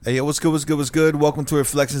Hey, what's good, what's good, what's good? Welcome to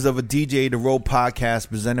Reflections of a DJ, the Road podcast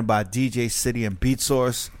presented by DJ City and Beat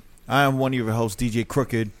Source. I am one of your hosts, DJ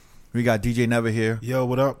Crooked. We got DJ Never here. Yo,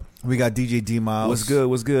 what up? We got DJ D Miles. What's good,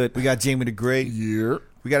 what's good? We got Jamie the Great. Yeah.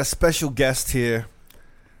 We got a special guest here,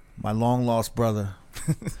 my long lost brother,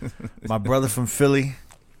 my brother from Philly,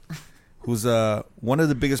 who's one of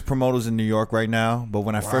the biggest promoters in New York right now. But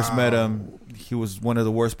when I first met him, he was one of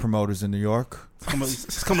the worst promoters in New York.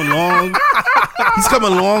 He's coming long. He's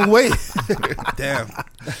coming a long way. Damn.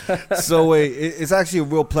 So it's actually a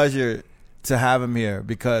real pleasure to have him here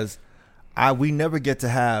because we never get to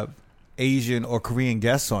have Asian or Korean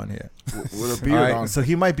guests on here. With a beard on. So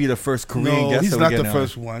he might be the first Korean guest. He's that not we the get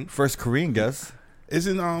first on. one. First Korean guest.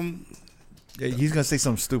 Isn't Yeah, he's gonna say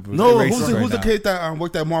something stupid. no? Racist Who's right the now. kid that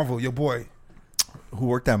worked at Marvel? Your boy. Who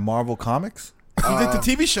worked at Marvel Comics? He did the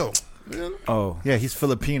TV show. Oh. Yeah, he's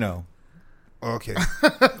Filipino. Okay.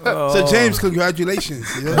 So James, congratulations.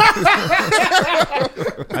 Yeah.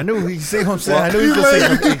 I kneh he's saying what I'm saying. I knew he was gonna say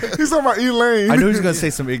something. He's talking about Elaine. I knew he was gonna say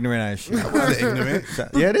some ignorant ass shit. I'm not ignorant.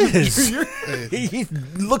 Yeah, it is. he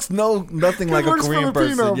looks nothing like a looks Korean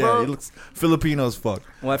Filipino, person. Yeah, bro. he looks Filipino as fuck.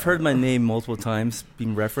 Well, I've heard my name multiple times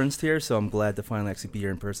being referenced here, so I'm glad to finally actually be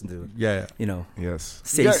here in person to, Yeah.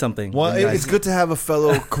 say Yeah, something. Well, You guys- it's good to have a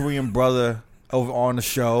fellow Korean brother over on the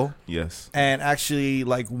show. Yes. And actually,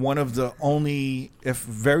 like one of the only, if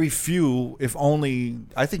very few, if only,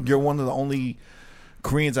 I think you're one of the only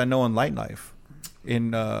Koreans I know in Light Life.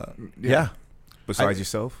 Besides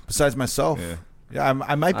yourself? Besides myself. Yeah. Yeah,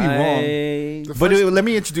 I might be wrong. But let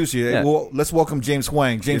me introduce you. Yeah. Well, let's welcome James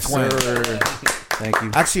Hwang. James Yes, Hwang. sir. Thank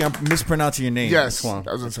you. Actually, I'm mispronouncing your name. Yes. Huang.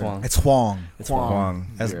 I was gonna It's say. Huang. It's Hwang. It's Huang. Huang.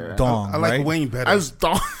 As Yeah. Dong, I like right? Wayne better. As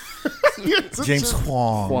dog. James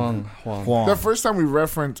Hwang. Huang. The first time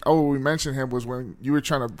we mentioned him was when you were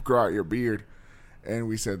trying to grow out your beard, and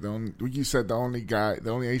we said the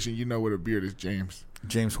only Asian you know with a beard is James.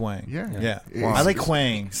 James Hwang. Yeah. Yeah. I like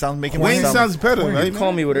Hwang. Wayne sounds better, You right?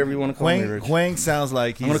 call me whatever you want to call me, Rich. Hwang sounds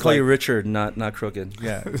like he's I'm going to call like, you Richard, not Crooked.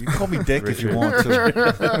 Yeah, you can call me Dick if you Richard. want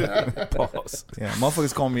to. Pause. Yeah,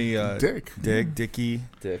 motherfuckers call me Dick. Dickie,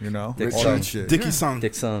 Dick. you know, Dick all son. that shit. Dickie son.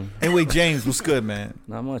 Dick son. Anyway, James, what's good, man?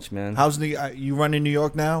 Not much, man. How's you running New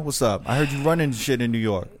York now? What's up? I heard you running shit in New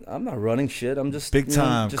York, I'm not running shit. I'm just big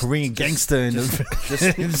time Korean gangster, and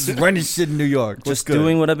just running shit in New York. What's just good?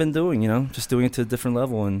 doing what I've been doing, just doing it to a different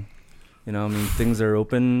level. And, things are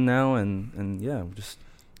open now. And yeah, just.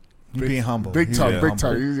 You being humble. Big You talk. being Big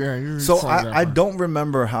humble. talk. He's So slowing down. I don't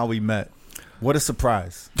remember how we met. What a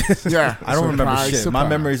surprise! Yeah. I don't remember Surprise, shit. My surprise.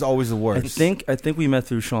 memory is always the I worst. think we met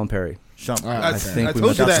through Sean Perry. Sean, I think I we told met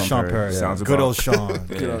you through that. Sean Perry. Sounds Good about- old Sean.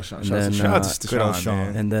 Good old Sean. And Shout out then, to Shout out Sean. to Good old Sean, Sean.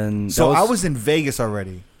 man. And then So I was in Vegas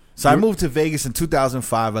already. So I moved to Vegas in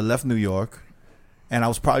 2005. I left New York, and I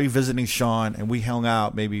was probably visiting Sean, and we hung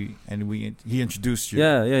out maybe, and he introduced you.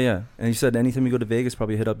 Yeah. And he said anytime you go to Vegas,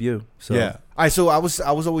 probably hit up you. So Yeah. All right. So I was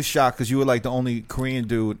always shocked because you were like the only Korean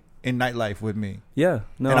dude in nightlife with me, Yeah.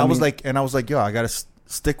 No. and I was mean, like, yo, I gotta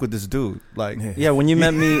stick with this dude. Like, yeah. When you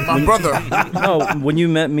met me, My brother. when you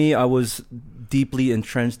met me, I was deeply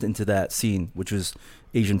entrenched into that scene, which was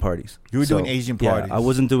Asian parties. You were doing Asian parties. Yeah, I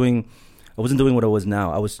wasn't doing what I was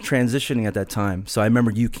now. I was transitioning at that time. So I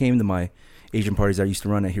remember you came to my Asian parties I used to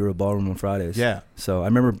run at Hero Ballroom on Fridays. Yeah. So I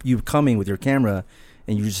remember you coming with your camera,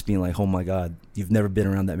 and you just being like, "Oh my God, you've never been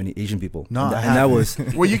around that many Asian people." No, and, I and that haven't. was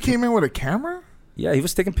Well, you came in with a camera? yeah. He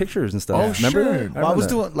was taking pictures and stuff. Oh, Remember shit. that? Well, I was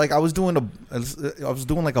remember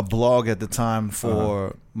doing like a blog at the time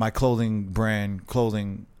for my clothing brand,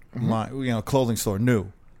 clothing line, clothing store,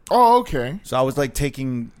 New. Oh, okay. So I was like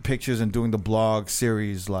taking pictures and doing the blog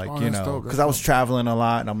series, like, Oh, that's dope. because That's I was traveling a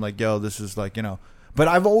lot, and I'm like, yo, this is like, But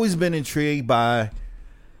I've always been intrigued by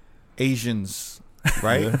Asians,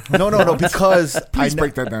 right? No, because Please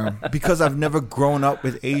break that down. because I've never grown up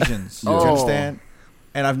with Asians. Do you Oh. understand?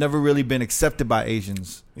 And I've never really been accepted by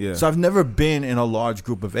Asians. Yeah. So I've never been in a large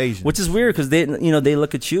group of Asians. Which is weird because they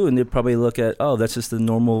look at you and they probably look at, oh, that's just a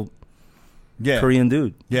normal Korean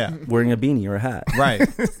dude Yeah. wearing a beanie or a hat. Right.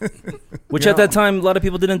 Which Yeah. at that time a lot of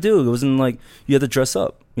people didn't do. It wasn't like you had to dress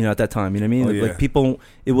up, at that time. You know what I mean? Oh, Like yeah. people,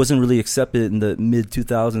 it wasn't really accepted in the mid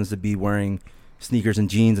 2000s to be wearing sneakers and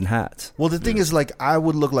jeans and hats. Well, the thing is, like, I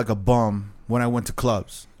would look like a bum when I went to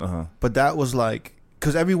clubs. Uh-huh. But that was like,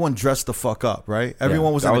 because everyone dressed the fuck up, right?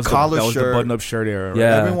 Everyone was That in was a collar that was the shirt. button-up shirt era. Right?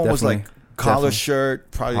 Yeah. Everyone was definitely. like collar Definitely. shirt,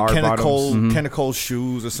 probably Hard Kenneth bottoms. Cole, Mhm. Kenneth Cole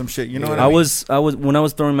shoes or some shit. You know Yeah. what I I mean? was when I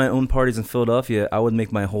was throwing my own parties in Philadelphia, I would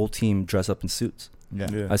make my whole team dress up in suits. Yeah.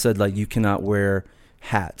 Yeah. I said, like, you cannot wear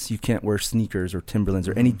hats, you can't wear sneakers or Timberlands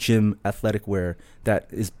or any gym athletic wear that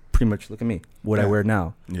is pretty much look at me. What I Yeah. wear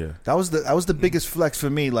now. Yeah. That was the biggest flex for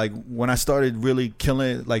me. Like when I started really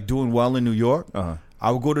killing it, like doing well in New York,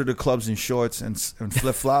 I would go to the clubs in shorts and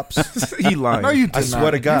flip flops, He lying. No, you did I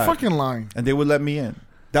swear to God. You're fucking lying. and they would let me in.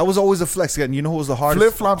 That was always a flex. And you know who was the hardest?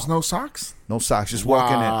 Flip flops, no socks. No socks, just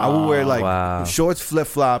walking in. I would wear like Wow. shorts, flip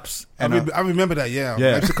flops, and I remember that. Yeah.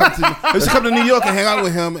 Yeah. I used to come to New York and hang out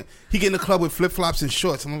with him. He get in the club with flip flops and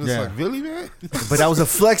shorts, and I'm just Yeah. like, really, man? but that was a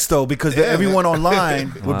flex though because Yeah, everyone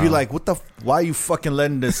online would be Wow. like, "What the? Why are you fucking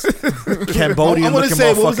letting this Cambodian I wanna looking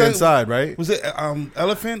say, what was motherfucker that? inside?" Right? Was it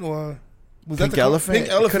elephant or was Pink that the Elephant? Pink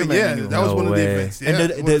It Elephant, could've been yeah. anyone. That was No one of way. the events. Yeah, And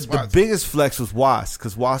one of the spots. biggest flex was Was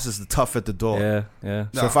because Was is the tough at the door. Yeah, yeah.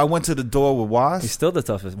 So if I went to the door with Was, He's still the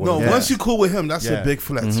toughest. No, Yeah. once you cool with him, that's Yeah. a big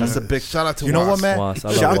flex. Mhm. that's a big. Shout out to you know Was. what, man? Was. I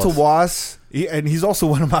love Shout out to Was. Was, and he's also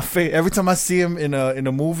one of my favorite. Every time I see him in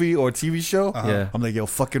a movie or a TV show, Yeah. I'm like, yo,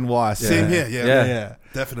 fucking Was. Same Yeah. here. Yeah. yeah.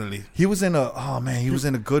 Definitely. He was in he was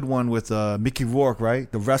in a good one with Mickey Rourke,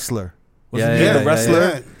 right? The wrestler. Wasn't Yeah, he yeah, the yeah,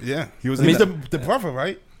 wrestler? Yeah. He was. I mean, in the brother,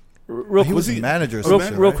 right? Real he was quick- a manager. Or real, some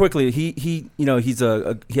shit, real right? quickly, he you know he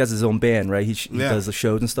has his own band, right? He Yeah. does the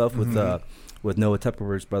shows and stuff with Noah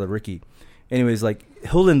Tupperware's brother Ricky. Anyways, like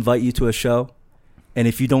he'll invite you to a show, and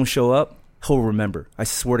if you don't show up, he'll remember. I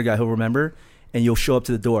swear to God, he'll remember, and you'll show up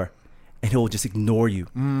to the door, and he'll just ignore you.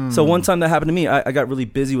 So one time that happened to me, I got really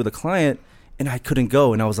busy with a client, and I couldn't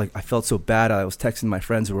go, and I was like, I felt so bad. I was texting my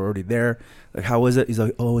friends who were already there, like, how is it? He's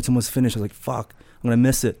like, oh, it's almost finished. I was like, fuck, I'm gonna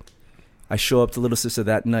miss it. I show up to Little Sister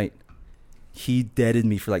that night. He deaded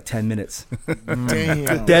me for like 10 minutes.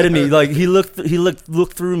 Damn. Deaded me. Like he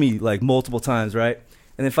looked through me like multiple times, right?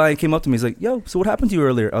 And then finally came up to me. He's like, "Yo, so what happened to you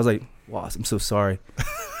earlier?" I was like, "Wow, I'm so sorry.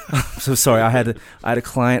 I'm so sorry. I had a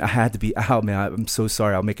client. I had to be out, man. I'm so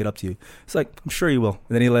sorry. I'll make it up to you." It's like, "I'm sure you will."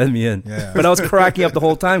 And then he let me in. Yeah. But I was cracking up the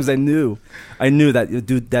whole time because I knew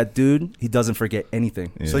that dude, he doesn't forget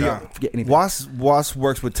anything. So Yeah. Forget anything. Was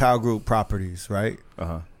works with Tao Group Properties, right?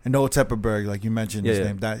 Uh-huh. And Noah Tepperberg, like you mentioned his Yeah, yeah.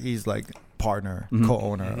 name, that he's like partner, Mhm.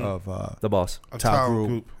 co-owner of The boss. A Tao Tao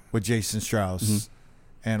Group with Jason Strauss Mhm.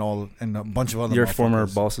 and a bunch of other Your former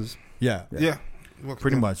motherfuckers. bosses. Yeah, Yeah.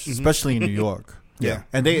 pretty much, Mhm. especially in New York. Yeah.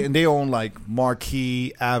 And they own like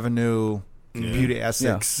Marquee Avenue, Beauty Yeah,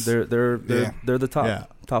 Essex, they're the top Yeah.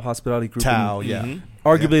 top hospitality group. Tao, in, yeah. Mhm.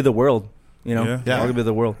 arguably the world. You know, Yeah. arguably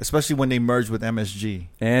the world. Especially when they merged with MSG.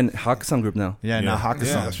 And Hakkasan Group now. Yeah, Yeah. now Hakkasan.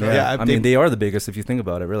 Yeah, that's right. Yeah, I mean, they are the biggest if you think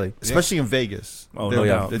about it, really. especially in Vegas. Oh, they're, no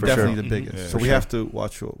yeah, doubt. they're for definitely sure. the biggest. Yeah, so for we sure. have to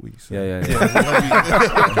watch what we say. Yeah,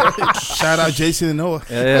 yeah. Shout out Jason and Noah.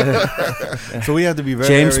 yeah. So we have to be very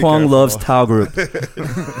James very Huang careful. loves Tao Group.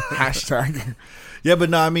 Hashtag. Yeah, but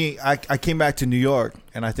no, I mean, I came back to New York,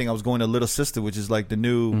 and I think I was going to Little Sister, which is like the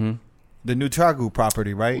new Tao Group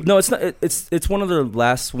property, right? No, it's not. It's one of the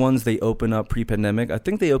last ones they open up pre-pandemic. I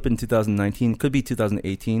think they opened 2019. Could be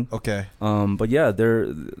 2018. Okay. But yeah,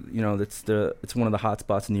 it's one of the hot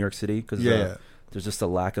spots in New York City because Yeah. there's just a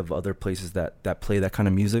lack of other places that play that kind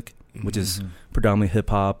of music, which is Mhm. predominantly hip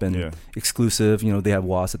hop and Yeah. exclusive. You know, they have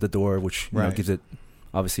Was at the door, which you know, Right. gives it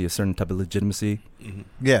obviously a certain type of legitimacy. Mhm.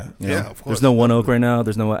 Yeah. You Yeah, know? of course. There's no One Oak right now.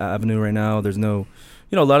 There's no Avenue right now. There's no,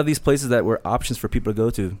 you know, a lot of these places that were options for people to go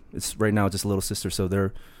to. It's right now just a Little Sister, so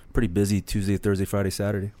they're pretty busy Tuesday, Thursday, Friday,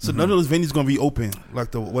 Saturday. So none of those venues gonna be open,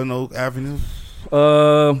 like the One Oak Avenue.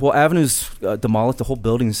 Well, Avenue's demolished. The whole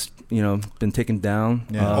building's been taken down.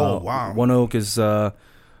 Yeah. Oh, wow. One Oak is I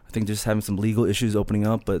think just having some legal issues opening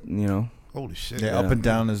up, but Holy shit! Yeah, Yeah. Up and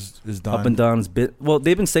Down is done. Up and Down is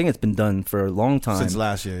they've been saying it's been done for a long time. Since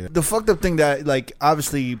last year. Yeah. The fucked up thing that, like,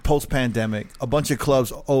 obviously post-pandemic, a bunch of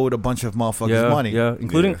clubs owed a bunch of motherfuckers money. Yeah,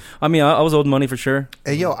 including Yeah. I mean I was owed money for sure.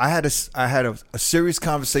 And yo, I had a serious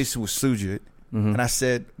conversation with Sujit, Mhm. and I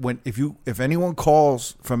said, if anyone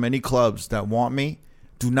calls from any clubs that want me,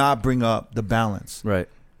 do not bring up the balance, Right.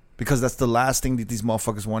 because that's the last thing that these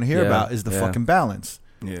motherfuckers want to hear Yeah, about is the yeah. fucking balance.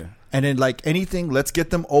 Yeah. And then, like anything, let's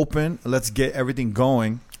get them open, let's get everything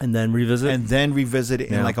going, And then revisit. and then revisit it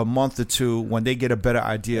in Yeah. like a month or two when they get a better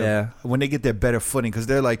idea, Yeah. when they get their better footing, because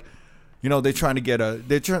they're like, they're trying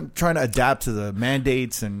to adapt to the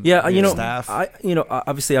mandates and Yeah, their staff.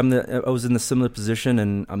 Obviously I was in a similar position,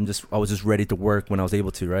 and I was just ready to work when I was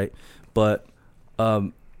able to, right? But,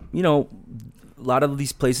 a lot of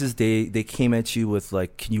these places they came at you with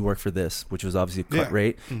like, can you work for this, which was obviously a cut Yeah.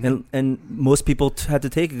 rate, Mhm. and most people had to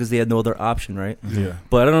take it because they had no other option, right? Yeah.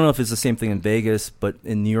 But I don't know if it's the same thing in Vegas, but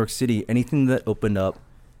in New York City, anything that opened up,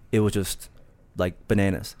 it was just like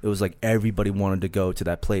bananas. It was like everybody wanted to go to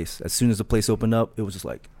that place. As soon as the place opened up, it was just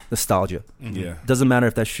like nostalgia. Mhm. Yeah. Doesn't matter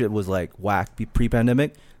if that shit was like whack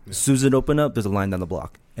pre-pandemic. As soon as it opened up, there's a line down the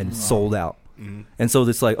block and it's sold out. Mhm. And so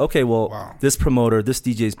it's like, okay, well, Wow. this promoter, this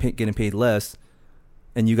DJ is getting paid less.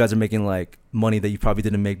 and you guys are making like money that you probably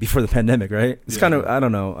didn't make before the pandemic, right? It's kind of, I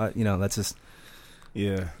don't know, that's just.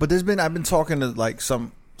 Yeah. But I've been talking to like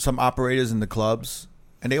some operators in the clubs,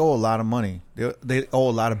 and they owe a lot of money. They owe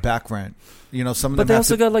a lot of back rent. You know, some of them. But they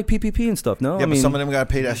also got like PPP and stuff. No, yeah, but some of them got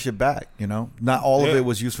to pay that shit back. You know, not all of it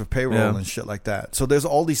was used for payroll and shit like that. So there's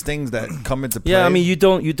all these things that come into play. Yeah, I mean, you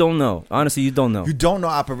don't know. Honestly, you don't know. You don't know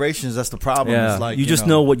operations. That's the problem. Yeah, it's like, you just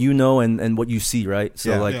know what you know and what you see, right?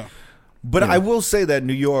 So But I will say that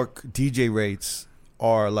New York DJ rates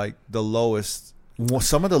are like the lowest.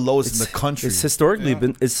 Some of the lowest in the country. It's historically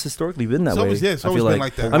been that way. It's always been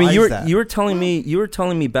like that. I mean, you were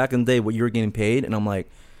telling me back in the day what you were getting paid, and I'm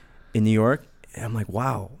like, in New York, and I'm like,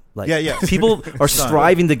 wow, like people are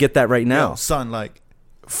striving to get that right now. Yo, son, like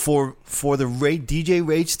for the DJ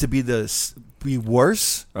rates to be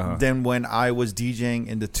worse than when I was DJing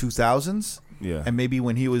in the 2000s, and maybe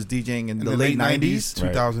when he was DJing in the late 90s,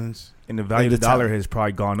 2000s. And the value of the dollar has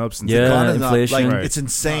probably gone up since. Yeah, inflation. Like, it's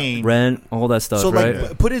insane. Rent, all that stuff, so, right?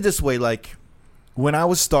 like, put it this way, like, when I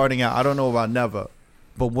was starting out, I don't know about Never,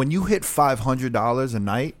 but when you hit $500 a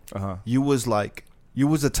night, you was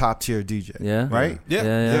a top tier DJ. Yeah. Right?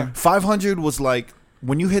 Yeah. 500 was like,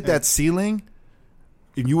 when you hit that ceiling,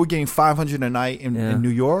 and you were getting 500 a night in New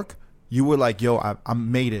York, you were like, yo, I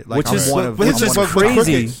made it. Like, Which is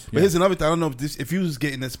crazy. Yeah. But here's another thing. I don't know if you was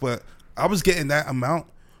getting this, but I was getting that amount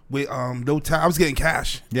with no time. I was getting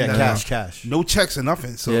cash. Yeah, cash. No checks or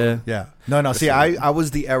nothing. So yeah. No. See, I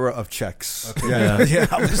was the era of checks. Okay. Yeah.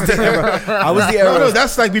 I was the era. No,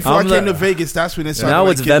 that's like before I came to Vegas. That's when it started. Now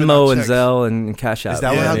like, it's Venmo and Zelle and Cash App. Is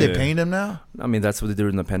that how they're paying them now? I mean, that's what they do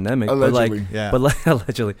in the pandemic. Allegedly,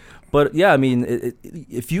 allegedly. But yeah, I mean,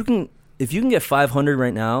 if you can get 500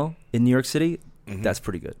 right now in New York City, that's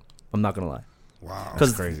pretty good. I'm not gonna lie. Wow,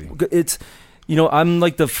 that's crazy. It's. You know, I'm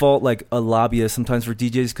like default like a lobbyist sometimes for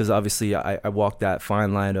DJs because obviously I walk that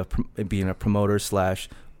fine line of being a promoter /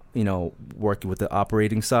 working with the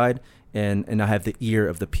operating side, and I have the ear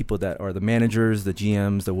of the people that are the managers, the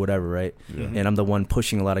GMs, the whatever, right? Yeah. And I'm the one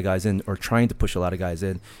pushing a lot of guys in or trying to push a lot of guys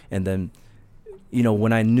in. And then,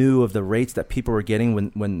 when I knew of the rates that people were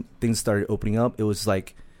getting when things started opening up, it was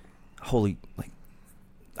like, holy, like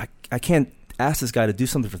I can't ask this guy to do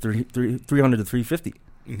something for 300 to 350.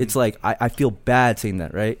 It's like I feel bad saying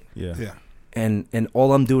that, right? Yeah. And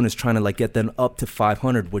all I'm doing is trying to like get them up to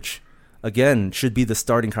 500, which again should be the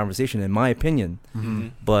starting conversation in my opinion.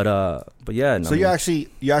 But yeah. So you're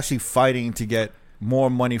actually fighting to get more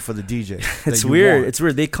money for the DJ. It's weird. It's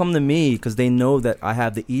weird. They come to me because they know that I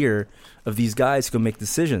have the ear of these guys who can make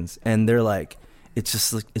decisions, and they're like, it's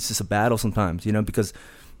just a battle sometimes, because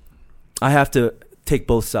I have to take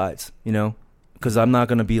both sides, because I'm not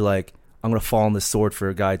gonna be like, I'm going to fall on the sword for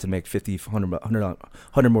a guy to make $50,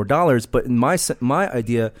 $100 more dollars. But in my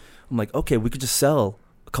idea, I'm like, okay, we could just sell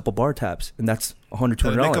a couple bar tabs, and that's $100,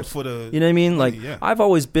 $200. You know what I mean? Like, I've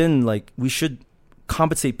always been like, we should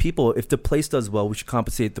compensate people. If the place does well, we should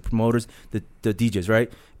compensate the promoters, the DJs,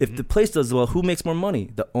 right? If the place does well, who makes more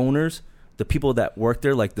money? The owners, the people that work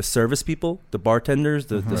there, like the service people, the bartenders,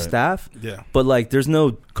 the staff. Yeah. But like, there's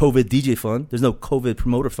no COVID DJ fund. There's no COVID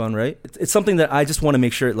promoter fund, right? It's something that I just want to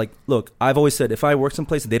make sure, like, look, I've always said, if I work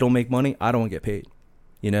someplace and they don't make money, I don't want to get paid.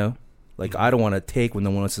 Like, I don't want to take when no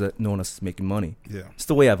one else is making money. Yeah. It's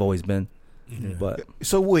the way I've always been. But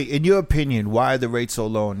so wait, in your opinion, why are the rates so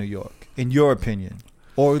low in New York? In your opinion?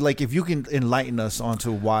 Or like, if you can enlighten us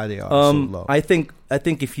onto why they are so low. I think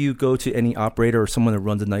if you go to any operator or someone that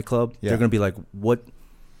runs a nightclub, they're gonna be like,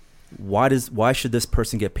 why should this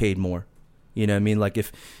person get paid more? You know what I mean? Like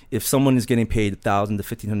if someone is getting paid $1,000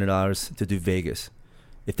 to $1,500 to do Vegas,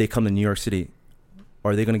 if they come to New York City,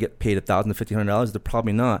 are they gonna get paid $1,000 to $1,500? They're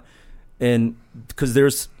probably not. And because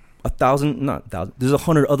there's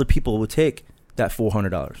 100 other people would take that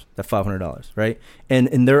 $400, that $500, right? And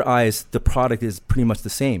in their eyes, the product is pretty much the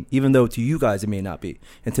same, even though to you guys it may not be,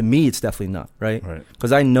 and to me it's definitely not, right?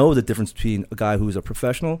 Because I know the difference between a guy who's a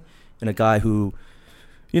professional and a guy who,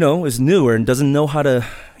 is newer and doesn't know how to,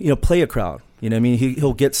 play a crowd. You know what I mean?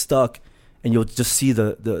 He'll get stuck, and you'll just see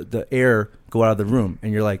the air go out of the room,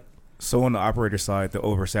 and you're like. So on the operator side, the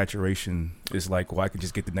oversaturation is like, well, I can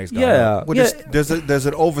just get the next guy. Yeah, there's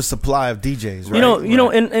an oversupply of DJs, right?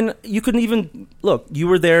 And you couldn't even look. You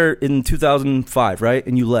were there in 2005, right?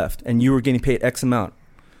 And you left, and you were getting paid X amount.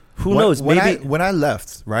 Who knows? Maybe when I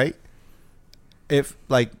left, right? If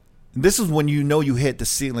like this is when you hit the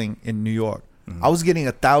ceiling in New York. I was getting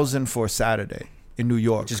 $1,000 for a Saturday in New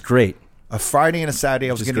York, which is great. A Friday and a Saturday,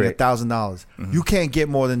 I was getting $1,000. You can't get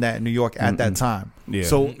more than that in New York at that time. Yeah.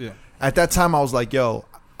 So. At that time, I was like, yo,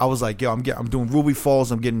 I'm doing Ruby Falls.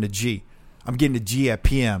 I'm getting the G at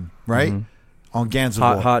PM, right? on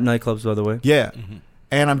Gansevoort. Hot nightclubs, by the way. Yeah.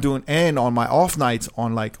 And I'm doing, and on my off nights,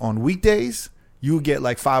 on weekdays, you would get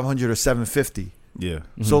like 500 or 750. Yeah.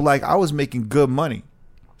 So like I was making good money.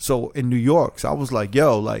 So in New York, so I was like,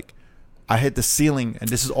 yo, like I hit the ceiling and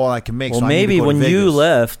this is all I can make. Well, so I need to maybe go to when you Vegas.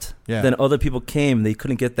 left, Yeah. then other people came. They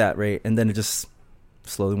couldn't get that rate, and then it just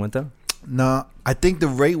slowly went down. Nah, I think the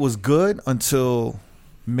rate was good until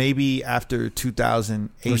maybe after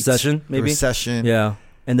 2008 Recession, maybe? recession. Yeah,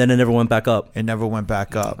 and then it never went back up. It never went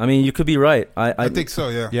back up. I mean, you could be right. I think so.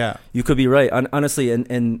 Yeah. Yeah. You could be right, honestly,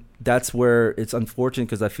 and that's where it's unfortunate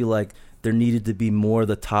because I feel like there needed to be more of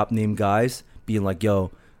the top name guys being like,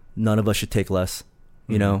 "Yo, none of us should take less,"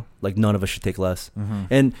 you know, like none of us should take less.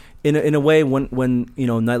 And in a way, when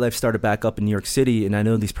nightlife started back up in New York City, and I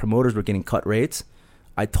know these promoters were getting cut rates,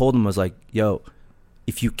 I told them I was like, "Yo,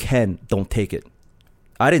 if you can, don't take it."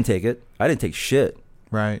 I didn't take it. I didn't take shit.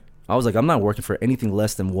 Right. I was like, I'm not working for anything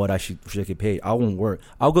less than what I should get paid. I won't work.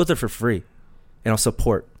 I'll go there for free, and I'll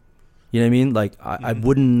support. You know what I mean? Like I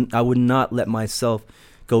would not let myself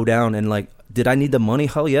go down. And like, did I need the money?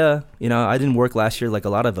 Hell yeah. You know, I didn't work last year like a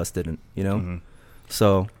lot of us didn't. You know,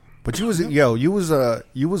 so But you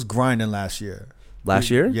was grinding last year.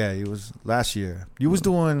 last year, Yeah, you was last year. You was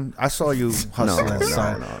doing. I saw you hustling, No,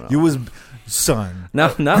 son. no. You was, son.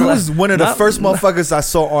 no, not You last, was one of the not- first motherfuckers I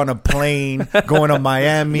saw on a plane going to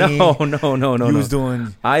Miami. No. You was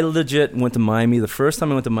doing. I legit went to Miami. The first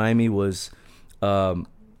time I went to Miami was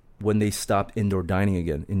when they stopped indoor dining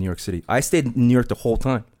again in New York City. I stayed in New York the whole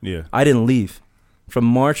time. Yeah. I didn't leave. From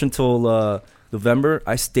March until November,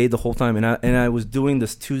 I stayed the whole time, and I was doing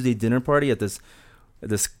this Tuesday dinner party at this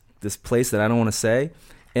place that I don't want to say,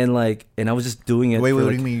 and I was just doing it. Wait, for what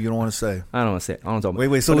like, do you mean you don't want to say? I don't want to say it. I don't talk about.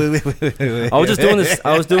 Wait. So wait. I was just doing this.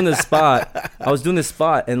 I was doing this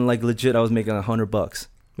spot. And like legit, I was making $100,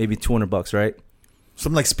 maybe $200, right?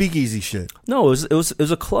 Some like speakeasy shit. No, it was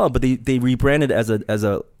a club, but they rebranded as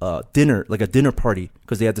a dinner, like a dinner party,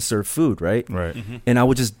 because they had to serve food, right? Right. And I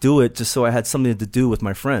would just do it just so I had something to do with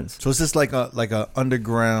my friends. So it's just like a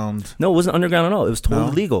underground. No, it wasn't underground at all. It was totally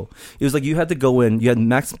No? legal. It was like you had to go in. You had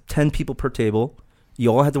max 10 people per table. You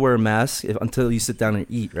all had to wear a mask until you sit down and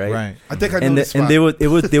eat, right? Right. I think I know And this and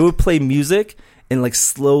spot. they would play music, and like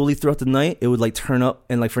slowly throughout the night, it would like turn up,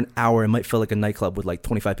 and like for an hour, it might feel like a nightclub with like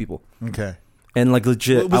 25 people, Okay. and like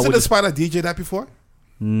legit. Was I it would the just, spot I DJ'd at before?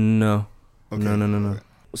 no. Okay. No.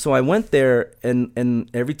 So I went there, and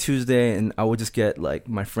every Tuesday, and I would just get like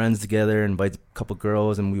my friends together, invite a couple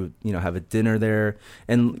girls, and we would have a dinner there.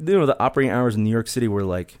 And the operating hours in New York City were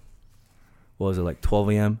like, what was it, like 12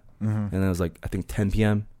 a.m. And then it was like I think 10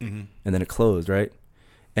 p.m. And then it closed, right?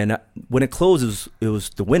 And when it closed, it was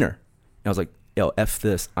the winter. And I was like, yo, F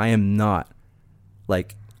this. I'm not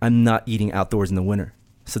eating outdoors in the winter.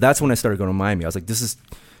 So that's when I started going to Miami. I was like, this is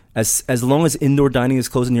as long as indoor dining is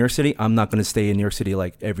closed in New York City, I'm not going to stay in New York City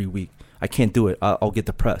like every week. I can't do it. I'll get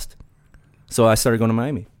depressed. So I started going to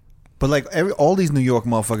Miami. But like all these New York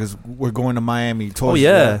motherfuckers were going to Miami. Oh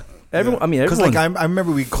yeah, everyone. I mean, Because everyone. like I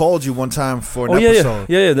remember we called you one time for an Oh yeah, episode.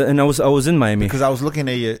 yeah. And I was in Miami. Because I was looking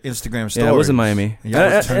at your Instagram story. Yeah, I was in Miami. And y'all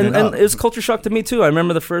was turning And up. it was culture shock to me too. I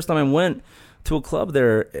remember the first time I went to a club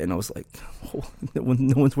there, and I was like, oh,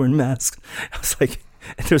 no one's wearing masks. I was like,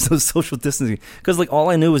 there's no social distancing, because like all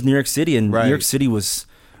I knew was New York City, and Right. New York City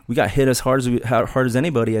we got hit as hard as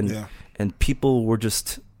anybody, and people were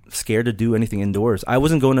just scared to do anything indoors. I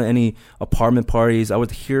wasn't going to any apartment parties. I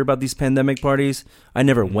would hear about these pandemic parties. I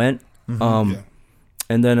never went. And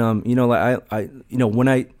then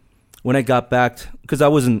when I got back, because I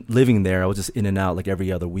wasn't living there, I was just in and out like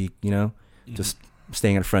every other week, just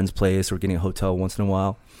staying at a friend's place or getting a hotel once in a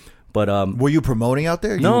while. But Were you promoting out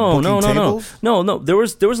there? You no. were booking tables? No. There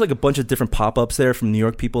was like a bunch of different pop ups there from New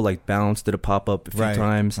York people. Like Bounce did a pop up a few Right.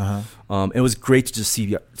 times. Uh-huh. It was great to just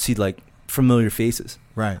see like familiar faces.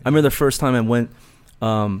 Right. I remember the first time I went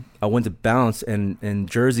to Bounce, and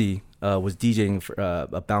Jersey was DJing for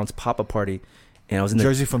a Bounce pop up party, and I was in the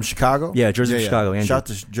Jersey from Chicago? Yeah, Jersey from Chicago. Andrew. Shout out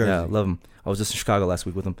to Jersey. Yeah, love him. I was just in Chicago last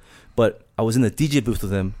week with him. But I was in the DJ booth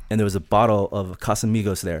with him, and there was a bottle of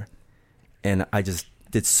Casamigos there. And I just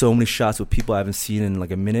did so many shots with people I haven't seen in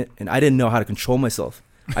like a minute, and I didn't know how to control myself.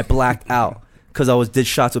 I blacked out because did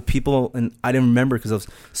shots with people, and I didn't remember because I was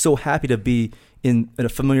so happy to be in a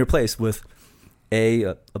familiar place with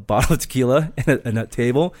a bottle of tequila and a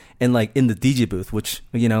table, and like in the DJ booth, which,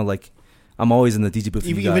 like, I'm always in the DJ booth.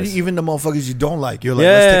 Even the motherfuckers you don't like, you're like,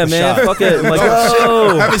 yeah, let's take a man, shot. fuck it. I'm like, I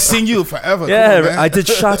yo. haven't seen you forever. Yeah, Come on, man. I did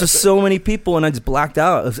shots with so many people, and I just blacked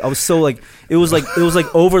out. I was so like, it was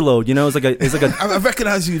like overload. You know, it's like a. I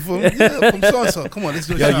recognize you from so. Come on, let's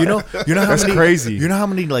do a Yeah, shot. you know how That's many, crazy. You know how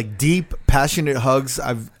many like deep, passionate hugs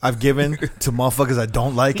I've given to motherfuckers I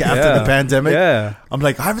don't like after Yeah. the pandemic. Yeah. I'm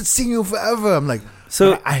like, I haven't seen you forever. I'm like,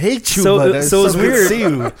 So I hate you, so but it's so good to weird. see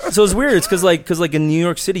you. So it's weird. It's because like in New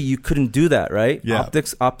York City, you couldn't do that, right? Yeah.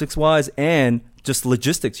 Optics wise, and just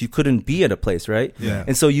logistics, you couldn't be at a place, right? Yeah.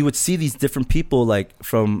 And so you would see these different people, like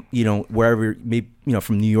from wherever, maybe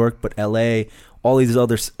from New York, but LA, all these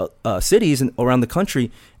other cities and around the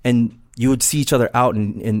country, and you would see each other out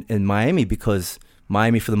in Miami, because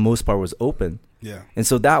Miami for the most part was open. Yeah. And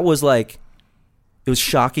so that was like, it was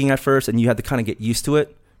shocking at first, and you had to kind of get used to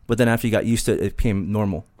it. But then after you got used to it, it became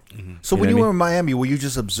normal. So You when know you what I were in Miami, were you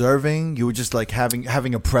just observing? You were just like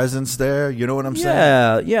having a presence there. You know what I'm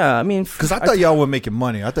saying? Yeah. I mean, Because I thought y'all were making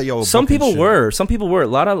money. I thought y'all were. some booking people shit. were. Some people were. A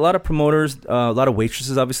lot of promoters, a lot of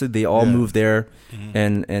waitresses. Obviously, they all Yeah. moved there,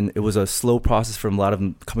 and it was a slow process from a lot of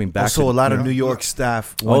them coming back. Also, to, a lot you of know. New York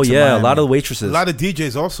staff. Oh went to yeah, a Miami. lot of waitresses. A lot of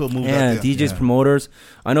DJs also moved out Yeah, there. DJs, Yeah. promoters.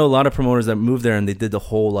 I know a lot of promoters that moved there, and they did the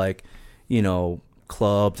whole like,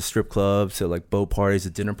 club to strip club to like boat parties to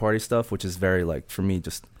dinner party stuff, which is very like, for me,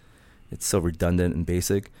 just it's so redundant and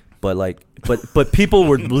basic. But like, but people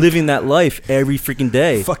were living that life every freaking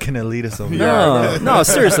day. Fucking elitist over No, no,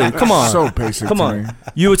 seriously, come on. So basic. Come to on. me.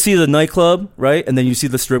 You would see the nightclub, right? And then you see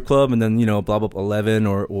the strip club, and then, blah, blah, 11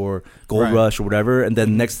 or Gold Right. Rush or whatever. And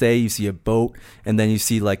then next day you see a boat, and then you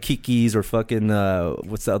see like Kiki's or fucking,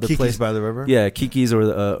 what's the other Kiki's place? by the river. Yeah, Kiki's or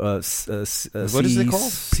What is it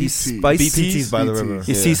called? Sea PT. Spice. BT's by the BT's. river.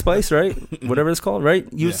 You see Spice, right? Whatever it's called, right?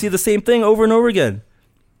 You would Yeah. see the same thing over and over again.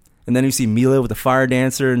 And then you see Mila with the fire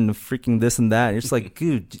dancer and the freaking this and that. And you're just like,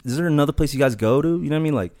 dude, is there another place you guys go to? You know what I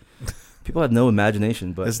mean? Like, people have no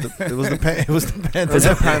imagination, but. It was the pandemic. It's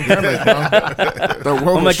a pandemic, bro. The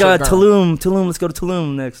world Oh my was shut God, down. Tulum, let's go to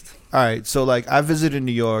Tulum next. All right, so like I visited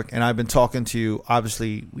New York, and I've been talking to you.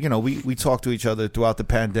 Obviously, we talked to each other throughout the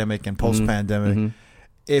pandemic and post pandemic. Mhm.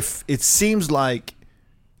 If it seems like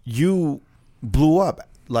you blew up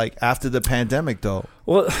like after the pandemic, though,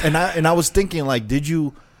 Well, and I was thinking like, did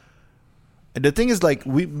you? And the thing is, like,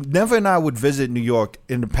 Never and I would visit New York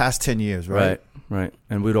in the past 10 years, right? right.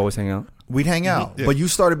 And we'd always hang out. We'd hang out, Yeah. but you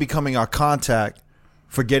started becoming our contact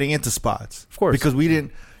for getting into spots, Of course. because we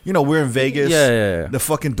didn't. We're in Vegas. Yeah. The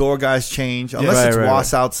fucking door guys change unless Right, it's right,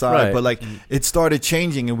 was outside. Right. But like it started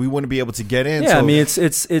changing, and we wouldn't be able to get in. Yeah, so, I mean,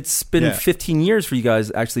 it's been Yeah. 15 years for you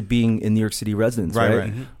guys actually being in New York City residents, right?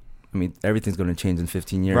 Right. I mean, everything's going to change in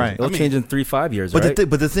 15 years. Right. It'll I mean- change in 3-5 years, But right?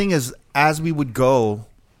 the thing is, as we would go,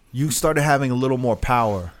 you started having a little more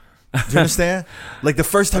power. Do you understand? Like the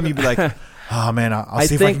first time you'd be like, "Oh man, I'll I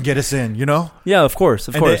see if I think- can get us in," you know. yeah, of course.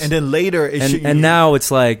 And then later, and now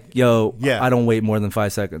it's like, yo, Yeah. I don't wait more than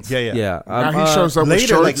 5 seconds. Yeah. Now he shows up with later,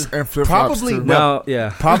 shorts like, and flip flops. probably- Too. Now, yeah.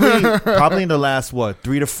 probably in the last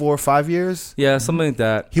 3 to 4 or 5 years, Yeah, something like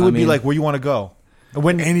that. he would I be mean, like, "Where you want to go?" And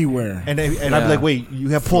when Anywhere. And I'd be Yeah. like, "Wait, you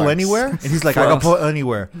have pull Flex. anywhere?" And he's like, "I got pull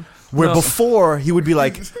anywhere." Where No. before he would be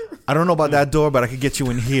like, "I don't know about that door, but I could get you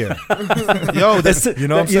in here." Yo, that's, You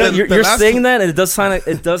know what I'm saying? You're, The you're last saying time- that, and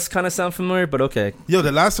it does kind of sound familiar, but okay. yo,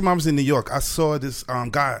 the last time I was in New York, I saw this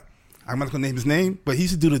guy. I'm not gonna name his name, but he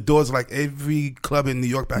used to do the doors like every club in New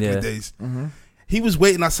York back in Yeah. the days. He was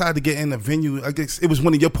waiting outside to get in a venue. I guess it was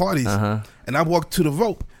one of your parties, Uh-huh. and I walked to the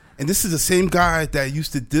rope. And this is the same guy that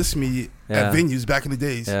used to diss me Yeah. at venues back in the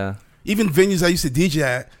days. Yeah. Even venues I used to DJ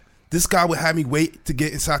at, this guy would have me wait to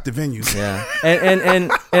get inside the venue. Yeah,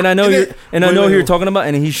 and I know And you're then- and I wait, know who who you're talking about,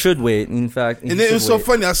 and he should wait. In fact, And then it was so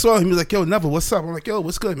funny. I saw him. He was like, "Yo, Never, what's up?" I'm like, "Yo,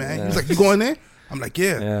 what's good, man?" He was like, "You going in?" I'm like,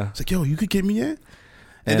 "Yeah." Yeah. He's like, "Yo, you could get me in." And,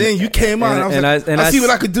 And- then you came out, and I was and like, I- and "I I see s- what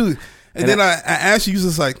I could do." And and then I asked you, you was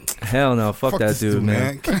just like, Hell no, fuck that this dude,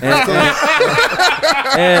 man.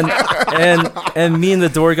 And, And me and the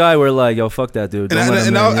door guy were like, yo, fuck that dude. Don't let him in, I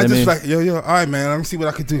you know just what I mean? like, yo, all right, man. Let me see what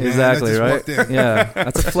I could do, man. Exactly, And I just right? walked in. Yeah,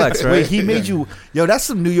 that's a flex, right? Wait, he made you? Yo, that's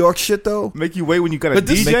some New York shit though. Make you wait when you got a But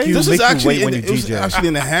this, DJ. this make was you actually wait when in, you it was DJ. actually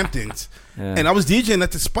in the Hamptons, Yeah. and I was DJing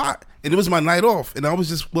at the spot, and it was my night off, and I was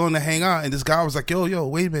just willing to hang out. And this guy was like, yo,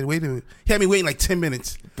 wait a minute. He had me waiting like 10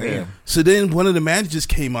 minutes. Damn. So then one of the managers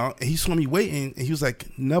came out, and he saw me waiting, and he was like,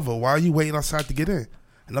 Never, why are you waiting outside to get in?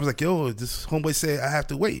 And I was like, yo, this homeboy said I have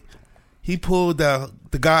to wait. He pulled the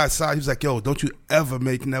guy aside. He was like, yo, don't you ever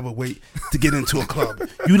make Never wait to get into a club.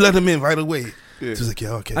 You let him in right away. So he was like,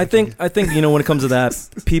 yeah, okay. I think you know, when it comes to that,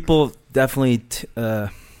 people definitely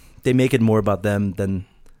they make it more about them than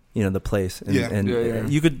the place. And, Yeah. and Yeah.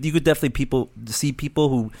 you could definitely see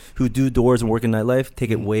people who do doors and work in nightlife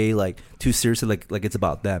take it way like too seriously, like it's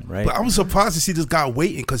about them, right? But I was surprised to see this guy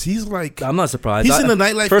waiting because he's like, I'm not surprised. He's in the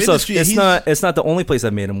nightlife First industry, off, and it's not the only place I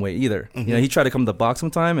made him wait either. He tried to come to the box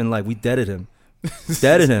one time and like we deaded him.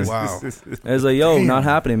 Deaded him. wow. And it's like, yo, not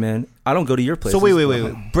happening, man. I don't go to your place. So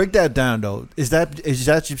wait. Break that down though. Is that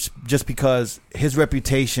just because his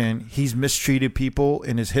reputation, he's mistreated people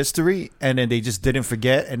in his history, and then they just didn't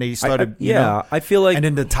forget, and they started. I feel like, and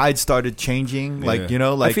then the tide started changing. Like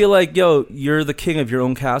Yeah. I feel like, yo, you're the king of your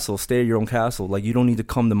own castle. Stay at your own castle. Like you don't need to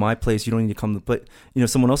come to my place. You don't need to come to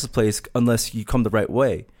someone else's place unless you come the right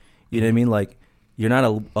way. You know what I mean? Like you're not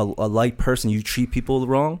a light person. You treat people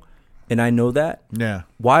wrong. And I know that. Yeah.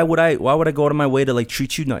 Why would I go out of my way to like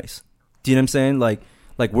treat you nice? Do you know what I'm saying?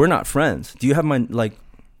 Like we're not friends. Do you have my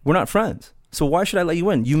we're not friends. So why should I let you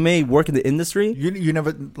in? You may work in the industry. You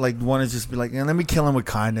never like want to just be like, let me kill him with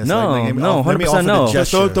kindness. No, like, no, let me 100% offer the no.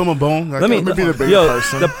 Just gesture. throw him a bone. Like, Let me be the big yo,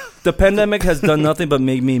 person. the pandemic has done nothing but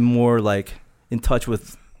make me more like in touch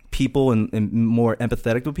with people and more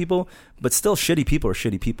empathetic with people. But still, shitty people are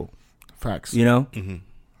shitty people. Facts. You know,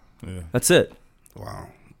 Yeah. that's it. wow.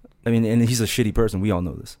 I mean, and he's a shitty person. We all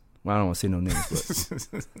know this. Well, I don't want to say no names,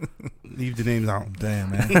 but Leave the names out.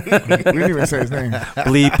 Damn, man. We didn't even say his name.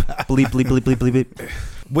 bleep, bleep, bleep, bleep, bleep, bleep, bleep.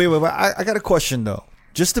 Wait. I got a question though.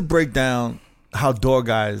 Just to break down how door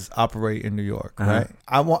guys operate in New York, Uh-huh.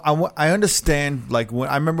 right? I understand. Like when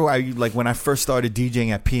I remember, when I first started DJing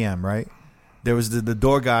at PM, right? There was the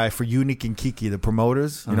door guy for Unique and Kiki, the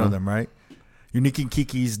promoters. You know them, right? Unique and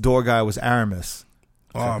Kiki's door guy was Aramis.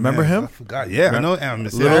 Oh, Remember man, him? I forgot. Yeah, I know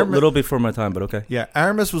Aramis. Little before my time, but okay. Yeah,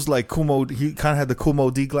 Aramis was like Kumo. He kind of had the Kumo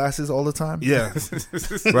D glasses all the time. Yeah.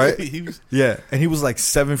 Right? he Yeah, and he was like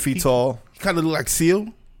 7 feet tall, kind of looked like Seal.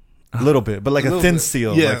 a little bit, but like A a little thin bit.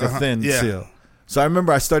 seal, Yeah, like a thin yeah. seal. So I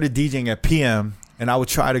remember I started DJing at PM, and I would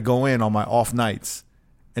try to go in on my off nights,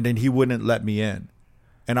 and then he wouldn't let me in,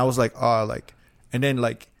 and I was like, and then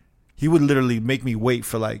like he would literally make me wait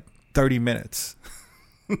for like 30 minutes.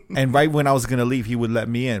 And right when I was gonna leave, he would let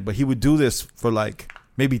me in. But he would do this for like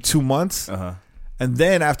maybe 2 months, and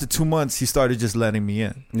then after 2 months, he started just letting me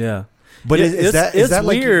in. Yeah. But Yeah, is that it's like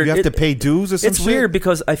weird. you have to pay dues or something? It's weird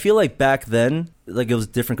because I feel like back then, like it was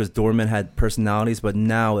different because doormen had personalities, but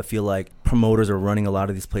now I feel like promoters are running a lot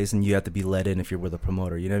of these places, and you have to be let in if you're with a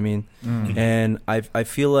promoter. You know what I mean? Mm. And I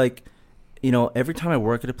feel like, every time I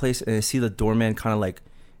work at a place and I see the doorman kind of like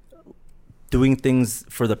doing things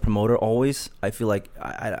for the promoter always, I feel like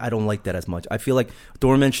I don't like that as much. I feel like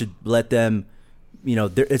doormen should let them,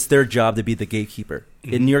 it's their job to be the gatekeeper.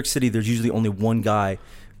 Mm-hmm. In New York City, there's usually only one guy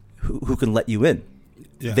who can let you in.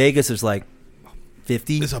 Yeah. Vegas is like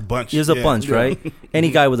 50. There's a bunch. There's a Yeah. bunch, Yeah. right?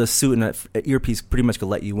 Any guy with a suit and an earpiece pretty much could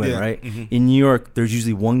let you in, Yeah. right? Mhm. In New York, there's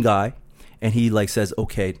usually one guy, and he like says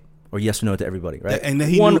okay or yes or no to everybody, right? And then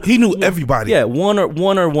he knew everybody. Yeah, one or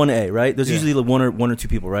 1A, right? There's Yeah. usually like one or two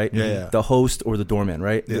people, right? Yeah. The host or the doorman,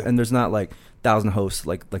 right? Yeah. And there's not like 1,000 hosts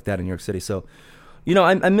like that in New York City. So,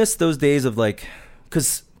 I miss those days of like,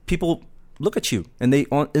 because people look at you and they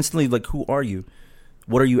instantly like, who are you?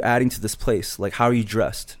 What are you adding to this place? Like, how are you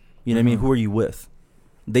dressed? You know what I mean? Who are you with?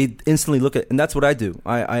 They instantly look at, and that's what I do.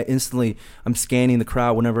 I'm scanning the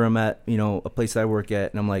crowd whenever I'm at, a place that I work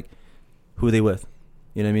at, and I'm like, who are they with?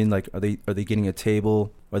 You know what I mean? Like, are they getting a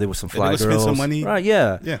table? Are they with some fly they girls? spend some money? Right?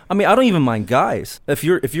 Yeah. Yeah. I mean, I don't even mind guys. If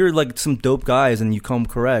you're like some dope guys and you come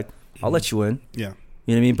correct, I'll let you in. Yeah. You know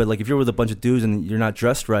what I mean? But like, if you're with a bunch of dudes and you're not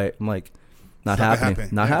dressed right, I'm like, not It's not gonna happening.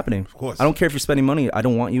 happen. Not Yeah, happening. of course. I don't care if you're spending money. I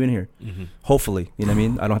don't want you in here. Mhm. Hopefully, you know what I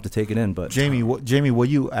mean? I don't have to take it in, but Jamie, what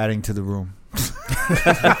are you adding to the room?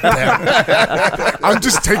 I'm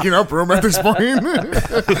just taking up room at this point. yeah.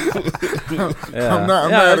 I'm not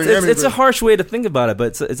Yeah, adding it's a anything. harsh way to think about it,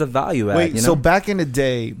 but it's a value add. Wait, you know? so back in the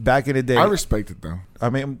day, I respect it though. I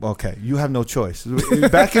mean, okay, you have no choice.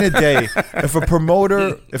 Back in the day, if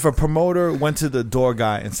a promoter went to the door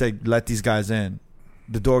guy and said, "Let these guys in,"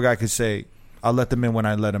 the door guy could say, "I'll let them in when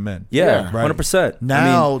I let them in." Yeah, Right. 100%.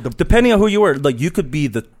 Now, depending on who you were, like you could be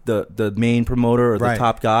the main promoter or the Right.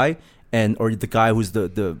 top guy, or the guy who's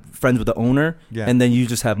the friends with the owner, Yeah. and then you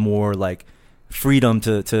just have more like freedom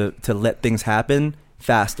to let things happen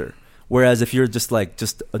faster. Whereas if you're just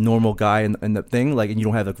a normal guy in the thing, like, and you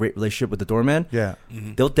don't have a great relationship with the doorman, yeah,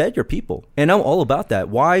 they'll dead your people. And I'm all about that.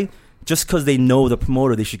 Why? Just because they know the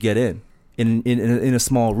promoter, they should get in a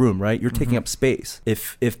small room, right? You're taking up space.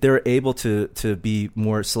 If they're able to be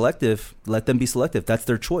more selective, let them be selective. That's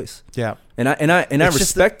their choice. yeah. And I It's just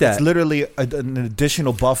respect that. It's literally an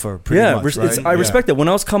additional buffer. Pretty much, right? I respect that. When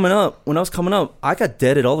I was coming up, I got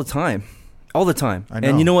deaded all the time. all the time. I know.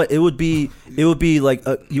 And you know what? It would be like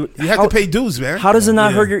You have to pay dues, man. How does it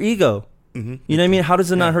not Yeah. hurt your ego? Mhm. You know what I mean? How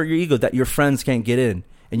does it not hurt your ego that your friends can't get in,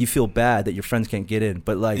 and you feel bad that your friends can't get in?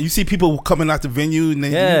 But like, You see people coming out the venue and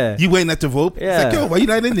Yeah. you waiting at the rope. It's like, Yeah. yo, why you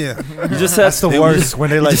not in there? you just have That's the worst when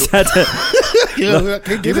they like, just had to, Yo, I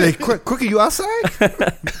can't get they it. quicker, you outside?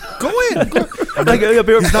 Go in. Go. like,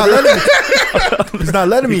 He's not letting me. He's not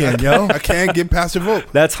letting me in, yo. I can't get past the rope.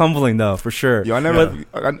 that's humbling though, for sure. Yo, I never.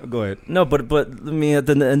 Go ahead. No, but I mean, at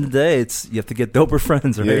the end of the day, it's you have to get doper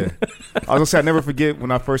friends, right? Yeah. I was gonna say I never forget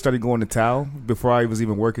when I first started going to Tao before I was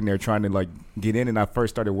even working there, trying to like get in, and I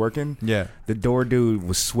first started working. Yeah. The door dude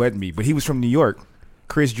was sweating me, but he was from New York.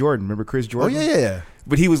 Chris Jordan, remember Chris Oh Jordan? yeah.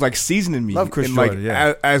 But he was like seasoning me. Love Chris and, like, Jordan,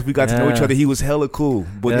 yeah. As we got to know each Yeah. other, he was hella cool.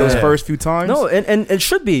 But Yeah. those first few times, No, and it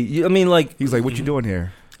should be. I mean, like he was like, "What you doing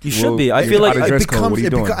here?" you should be. I feel like out of dress code. Becomes, What are you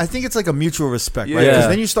doing? I think it's like a mutual respect, right? Yeah. Because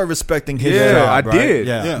then you start respecting his Yeah, job. I right? did.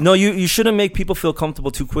 Yeah. Yeah. no, you shouldn't make people feel comfortable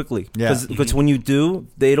too quickly. Yeah. Because when you do,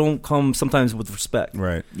 they don't come sometimes with respect.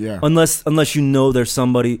 Right. Yeah. Unless you know there's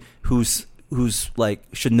somebody who's like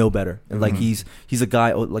should know better, and like he's a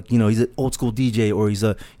guy like he's an old school DJ, or he's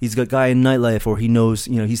a guy in nightlife, or he knows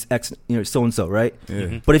he's so and so, right?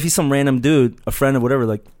 Yeah. But if he's some random dude, a friend or whatever,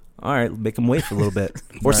 like all right, make him wait for a little bit,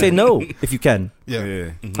 or say no if you can. Yeah.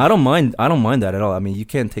 Yeah. I don't mind that at all. I mean, you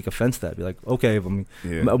can't take offense to that. Be like, okay, I mean,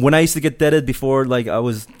 Yeah. when I used to get deaded before, like I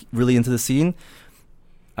was really into the scene,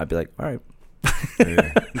 I'd be like, all right.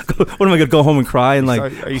 Yeah. What am I gonna go home and cry and like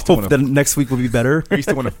I used to hope that next week will be better? I used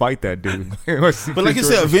to want to fight that dude. But like you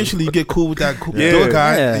said, eventually you get cool with that cool Yeah. door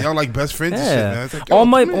guy, Yeah. and y'all like best friends and shit, Yeah. man. It's like, yo, all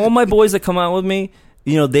my come here. all my boys that come out with me,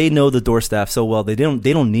 they know the door staff so well. They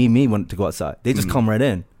don't need me to go outside. They just come right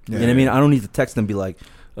in. You know what I mean? I don't need to text them and be like,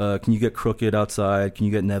 can you get Crooked outside? Can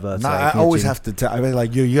you get Neva outside? Nah, I Can you always Jim-" have to tell. I mean,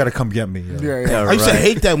 like you got to come get me. Yo. Yeah, yeah. Yeah, I used to right.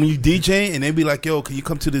 hate that when you DJ and they be like, yo, can you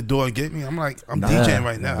come to the door and get me? I'm like, I'm Nah. DJing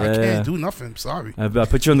right now. I Yeah. can't do nothing. I'm sorry. I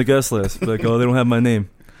put you on the guest list. Be like, oh, they don't have my name.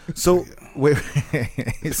 So wait,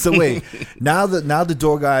 now the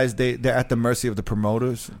door guys they're at the mercy of the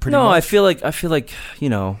promoters. Pretty No, much? I feel like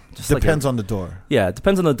just Depends like on the door. yeah, it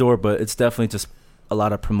depends on the door, but it's definitely just a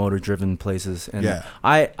lot of promoter driven places. And Yeah.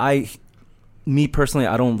 me personally,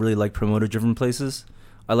 I don't really like promoter driven places.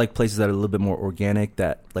 I like places that are a little bit more organic,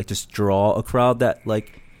 that like just draw a crowd that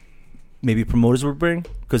like maybe promoters would bring,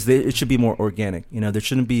 because it should be more organic. There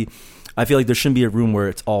shouldn't be. I feel like there shouldn't be a room where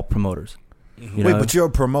it's all promoters. You Wait, know? but you're a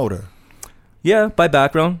promoter. Yeah, by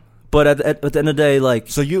background, but at the end of the day, like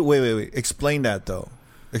So you wait. Explain that though.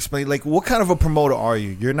 Explain like what kind of a promoter are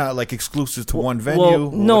you? You're not like exclusive to one venue. Well, or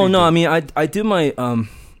what do no. you do? I mean, I do my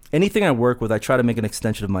anything I work with, I try to make an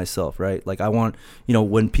extension of myself, right? Like I want,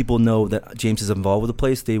 when people know that James is involved with the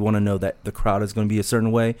place, they want to know that the crowd is going to be a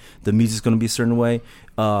certain way, the music's going to be a certain way.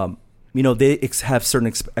 They have certain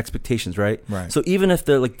expectations, right? Right. So even if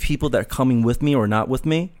they're like people that are coming with me or not with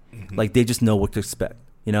me, like they just know what to expect.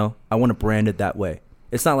 I want to brand it that way.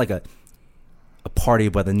 It's not like a party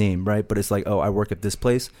by the name, right? But it's like, oh, I work at this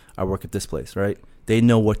place, I work at this place, right? They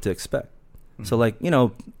know what to expect. So like,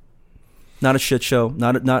 not a shit show.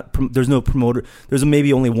 There's no promoter. There's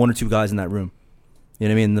maybe only one or two guys in that room. You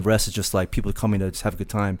know what I mean? And the rest is just like people coming to just have a good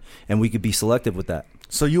time, and we could be selective with that.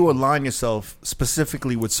 So you align yourself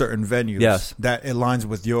specifically with certain venues. Yes. That aligns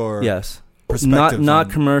with your Yes, perspective. not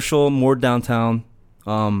commercial, more downtown.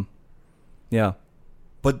 Yeah.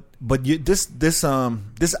 But this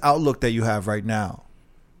outlook that you have right now,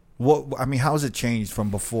 how has it changed from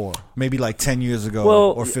before? Maybe like 10 years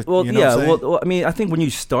ago or 15. Well, you know yeah. what I'm saying? Well, I mean, I think when you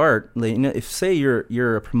start, like, if say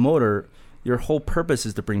you're a promoter, your whole purpose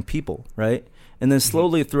is to bring people, right? And then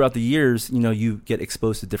slowly throughout the years, you get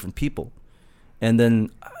exposed to different people, and then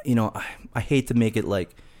I hate to make it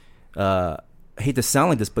like, I hate to sound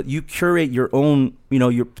like this, but you curate your own,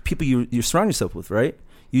 your people you surround yourself with, right?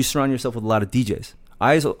 You surround yourself with a lot of DJs.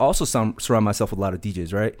 I also surround myself with a lot of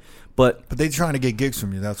DJs, right? But they're trying to get gigs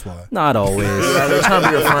from you. That's why. not always. Yeah, they're trying to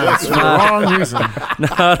be your friends for the wrong reason.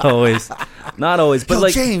 Not always. Not always. But Yo,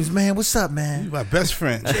 like James, man, what's up, You man? my best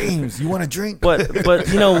friend. James, you want a drink? But whenever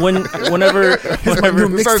new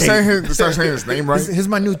Start mixtape. saying his name right. Here's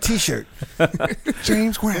my new T-shirt.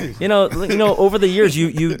 James Gray. over the years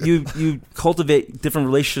you cultivate different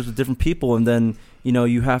relationships with different people, and then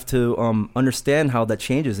you have to understand how that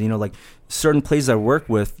changes. Like certain places I work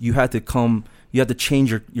with, you had to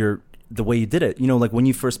change your the way you did it. Like when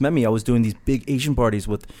you first met me, I was doing these big Asian parties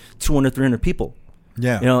with 200, 300 people.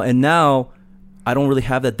 Yeah. And now I don't really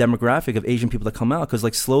have that demographic of Asian people that come out, because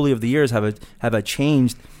like slowly over the years have I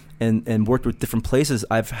changed and worked with different places.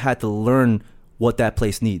 I've had to learn what that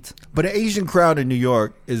place needs. But an Asian crowd in New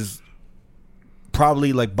York is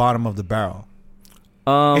probably like bottom of the barrel.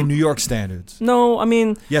 in New York standards. No, I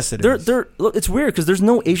mean, Yes, it they're is. look, it's weird because there's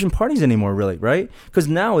no Asian parties anymore, really, right? Because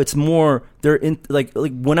now it's more they're in like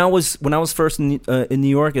when I was first in New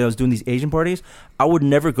York and I was doing these Asian parties, I would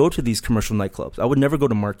never go to these commercial nightclubs. I would never go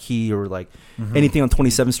to Marquee or like anything on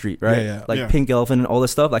 27th Street, right? Yeah, yeah. Like Yeah. Pink Elephant and all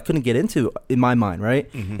this stuff. I couldn't get into in my mind, right?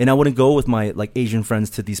 And I wouldn't go with my like Asian friends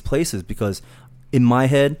to these places because in my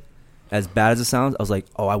head, as bad as it sounds, I was like,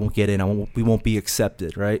 oh, I won't get in. We won't be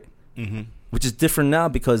accepted, right? Which is different now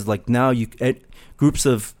because like now groups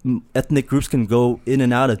of ethnic groups can go in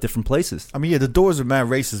and out of different places. I mean, yeah, the doors were mad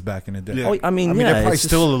racist back in the day. Yeah. Oh, I mean, they're probably it's just-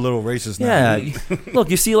 still a little racist now. Yeah, look,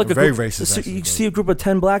 you see like a Very group, racist, actually, you but- see a group of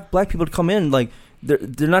 10 black people to come in, like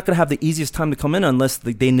they're not gonna have the easiest time to come in unless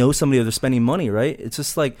they know somebody or they're spending money, right? It's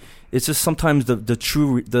just sometimes the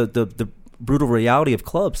true the brutal reality of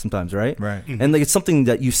clubs sometimes, right? Right. And like it's something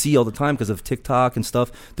that you see all the time because of TikTok and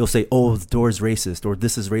stuff. They'll say, "Oh, the door is racist," or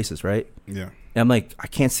 "This is racist," right? Yeah. And I'm like, I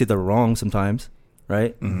can't say they're wrong sometimes,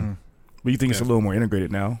 right? But you think it's a little more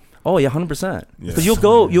integrated now? Oh yeah, 100%. Yeah. Because you'll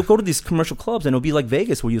go to these commercial clubs and it'll be like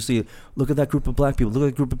Vegas where you'll see, look at that group of black people, look at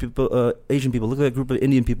that group of people, Asian people, look at that group of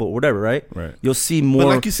Indian people, or whatever, right? Right. You'll see more. But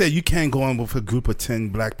like you said, you can't go on with a group of 10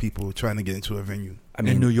 black people trying to get into a venue. I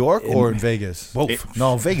mean, in New York in- or in Vegas? Both.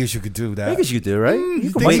 No, Vegas you could do that. Vegas you do, right? You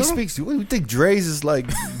can think wait. so? Speaks to you think Dre's is like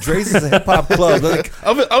Dre's is a hip hop club. Like,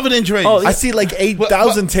 Other than Dre's. Oh, I see like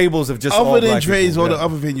 8,000 tables of just all Other than black Dre's people. or the Yeah.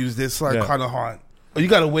 other venues, that's like Yeah. kind of hard. Or you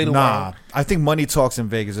got to wait a Nah, while. I think money talks in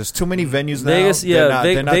Vegas. There's too many venues now. Vegas, yeah,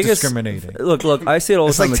 they're not Vegas. discriminating. Look, I say it all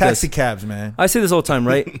the It's time. like like taxi this. cabs, man. I say this all the time,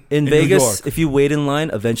 right? In New Vegas, York. if you wait in line,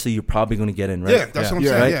 eventually you're probably going to get in, right? Yeah, that's what I'm Yeah.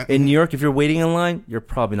 saying. Right? Yeah. In New York, if you're waiting in line, you're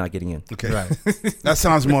probably not getting in. Okay. Right. That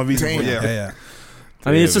sounds more reasonable. Damn. Yeah. Yeah, yeah.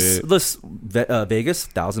 I mean, Yeah, it's just Vegas,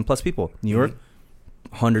 1,000+ people. New York,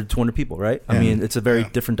 100, 200 people, right? I Yeah. mean, it's a very Yeah.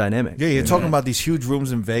 different dynamic. Yeah, you're talking about these huge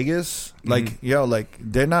rooms in Vegas. Like, yo, like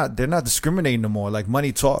they're not discriminating no more. Like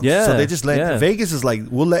money talks. Yeah, So they just let yeah. Vegas is like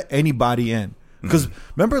we'll let anybody in. Because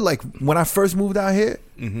remember, like when I first moved out here,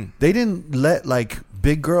 they didn't let like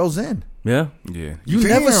big girls in. Yeah. Yeah. You Damn,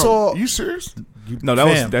 never saw. You serious? No, that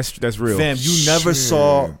Fam. that's real. Fam, you never Shit.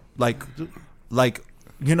 saw like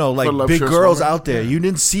you know like big Voluptuous girls women? out there. You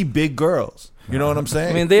didn't see big girls. You know what I'm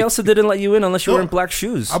saying? I mean, they also didn't let you in unless you were No. in black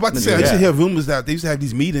shoes. I'm about to say, I used to Yeah. hear rumors that they used to have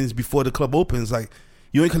these meetings before the club opens. Like,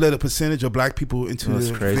 you ain't gonna let a percentage of black people into That's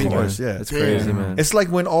the crazy, venue. man. course, yeah. That's Damn. crazy, man. It's like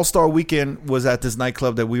when All Star Weekend was at this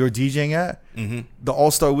nightclub that we were DJing at. The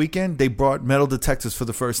All Star Weekend, they brought metal detectors for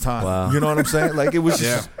the first time. Wow. You know what I'm saying? Like it was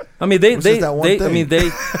just. I mean, they It was just that one I thing. mean, they,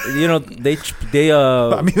 you know, they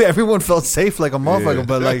I mean, everyone felt safe like a motherfucker,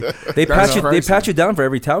 but like, they That's pat crazy. you down for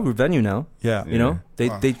every Tower Group venue now. yeah, You know,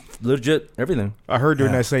 they legit everything. I heard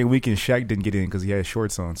during Yeah. that same weekend, Shaq didn't get in because he had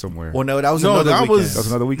shorts on somewhere. Well, no, that was No, another that weekend. was, That was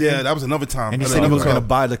another weekend? Yeah, that was another time. And he That's said he another was going to club.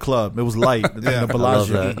 buy the club. It was light in the I love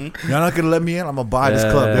Bellagio. that. You're not going to let me in? I'm going to buy this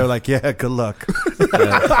Yeah, club. yeah. They were like, yeah, good luck.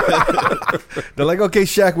 They're like, okay,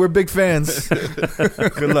 Shaq, we're big fans.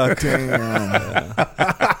 Good luck.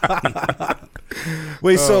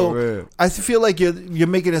 Wait, so man. I feel like you're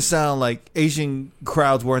making it sound like Asian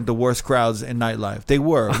crowds weren't the worst crowds in nightlife. They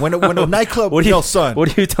were. When a nightclub, What are you, no, son.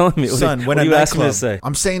 What are you telling me? Son, what when are a you asking me nightclub, to say?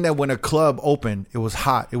 I'm saying that when a club opened, it was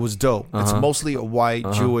hot, it was dope. It's mostly a white,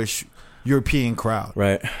 Jewish, European crowd.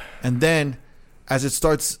 Right. And then as it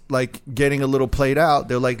starts like getting a little played out,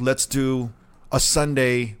 they're like, let's do a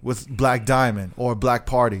Sunday with Black Diamond or Black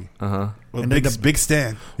Party. Well, And then big, the- big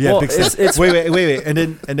stand. Yeah, Well, big it's- stuff. Wait, and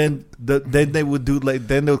then then they would do like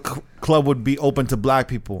then the club would be open to black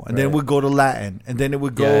people, and then it Right. would go to Latin, and then it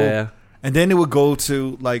would go, Yeah. and then it would go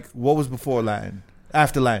to like what was before Latin,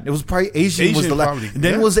 after Latin. It was probably Asian, was Asian the Latin, probably, and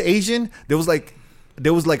then yeah. it was the Asian. There was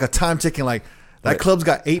like a time ticking like. That club's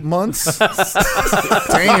got 8 months.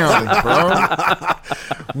 Damn, bro.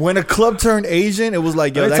 When a club turned Asian, it was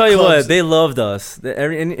like, yo, Let me that tell you what, club's- they loved us.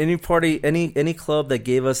 Any party, any club that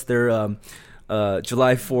gave us their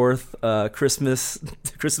July 4th,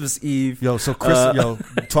 Christmas Eve. Yo, so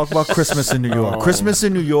talk about Christmas in New York. Christmas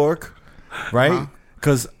in New York, right?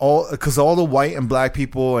 Because all the white and black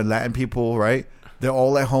people and Latin people, right? They're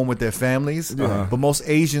all at home with their families. But most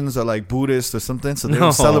Asians are like Buddhists or something, so they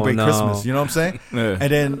don't celebrate no. Christmas. You know what I'm saying? Yeah.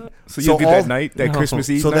 And then So you did all- that night, that No. Christmas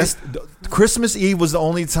Eve So night? Christmas Eve was the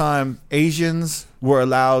only time Asians were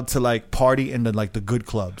allowed to like party in the good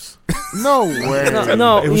clubs. No way.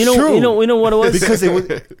 No, It was you know, true. you know what it was? Because it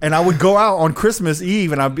would, and I would go out on Christmas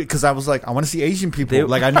Eve, and because I was like, I want to see Asian people. They-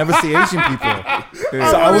 like I never see Asian people. So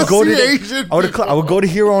I would go to Asian I would go to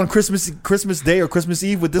Hero on Christmas Day or Christmas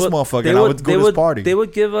Eve with this motherfucker, and I would go to this party. They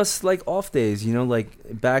would give us like off days, you know,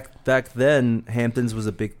 like back then Hamptons was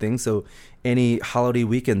a big thing. So any holiday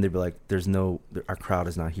weekend, they'd be like, our crowd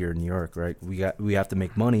is not here in New York, right? We have to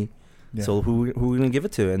make money. Yeah. So who are we gonna give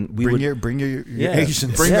it to? And we bring your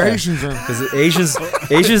Asians. Bring the Asians in. because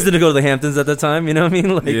Asians didn't go to the Hamptons at the time. You know what I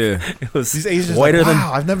mean? Like, it was These Asians whiter like, than.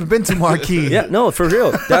 wow, I've never been to Marquee. Yeah, no, for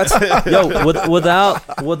real. That's without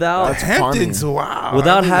Hamptons, wow.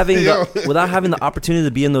 without having the opportunity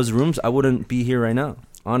to be in those rooms, I wouldn't be here right now.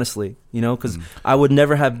 Honestly, you know, because I would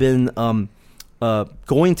never have been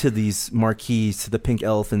going to these marquees, to the Pink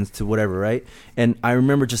Elephants, to whatever, right? And I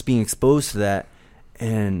remember just being exposed to that,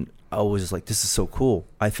 and I was just like, this is so cool.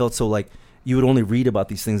 I felt so like you would only read about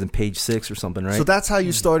these things in Page Six or something, right? So that's how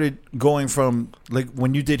you started going from, like,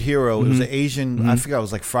 when you did Hero, it was an Asian, I forgot, it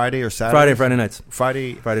was like Friday or Saturday? Friday nights.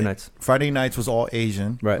 Friday nights. Friday nights was all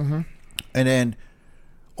Asian. Right. And then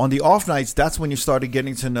on the off nights, that's when you started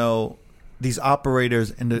getting to know these operators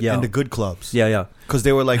in the good clubs. Yeah. Because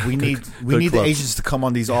they were like, we need the clubs. Asians to come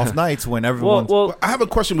on these off nights when everyone. Well, I have a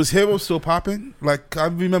question. Was Hero still popping? Like, I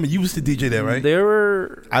remember you used to DJ there, right? there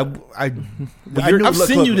were. I've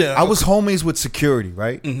seen you there. I was homies with security,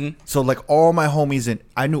 right? So like all my homies, and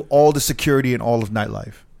I knew all the security in all of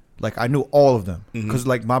nightlife. Like I knew all of them because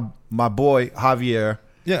like my boy Javier.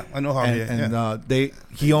 Yeah, I know Javier. And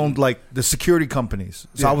he owned like the security companies,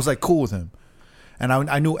 so I was like cool with him, and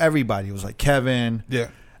I knew everybody. It was like Kevin. Yeah.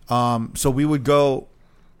 So we would go.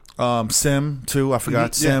 Sim too. I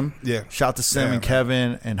forgot Sim. Yeah. Shout to Sim Yeah, and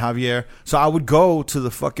Kevin and Javier. So I would go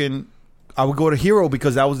to I would go to Hero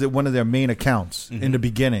because that was one of their main accounts in the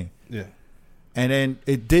beginning. Yeah. And then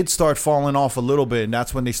it did start falling off a little bit, and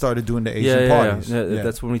that's when they started doing the Asian parties. Yeah.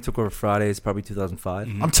 That's when we took over Fridays, probably 2005.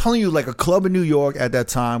 I'm telling you, like a club in New York at that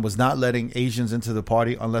time was not letting Asians into the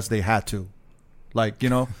party unless they had to. Like, you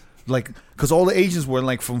know, like because all the Asians were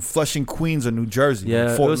like from Flushing, Queens, or New Jersey,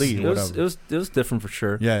 like Fort Lee, or whatever. It was different for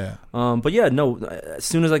sure. Yeah. But yeah, no. As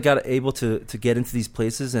soon as I got able to get into these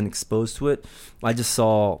places and exposed to it, I just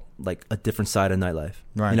saw like a different side of nightlife.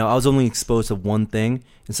 Right. You know, I was only exposed to one thing.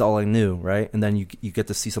 It's all I knew, right? And then you get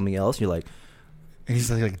to see something else. You're like, And he's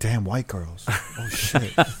like, damn, white girls. Oh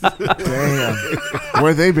shit. Damn.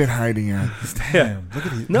 Where they been hiding at? Damn. Look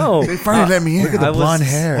at these. no. They finally let me in. Look at the blonde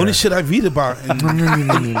hair. Only shit I read about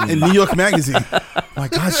in New York Magazine. My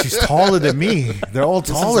God, she's taller than me. They're all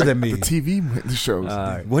This is taller like than me. The TV shows.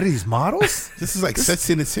 What are these models? This is like Sex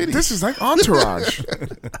in the City. This is like Entourage.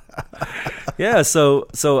 Yeah. So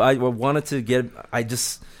I wanted to get. I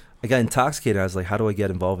got intoxicated. I was like, how do I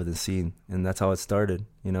get involved with this scene? And that's how it started.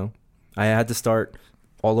 You know, I had to start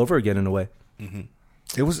all over again in a way.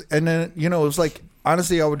 It was, and then it was like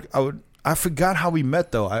honestly, I forgot how we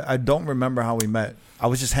met though. I don't remember how we met. I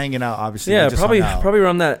was just hanging out, obviously. Yeah, We just hung out. probably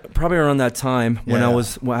around that time when Yeah.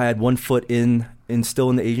 I had 1 foot in still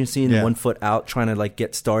in the agency and Yeah. 1 foot out trying to like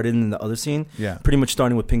get started in the other scene. Yeah. Pretty much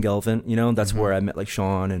starting with Pink Elephant, you know, that's where I met like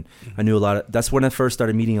Sean, and I knew that's when I first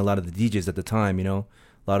started meeting a lot of the DJs at the time, you know.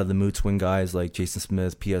 A lot of the mood swing guys like Jason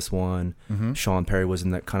Smith, PS1, Sean Perry was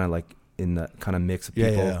in that kind of mix of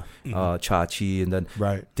people. Chachi, and then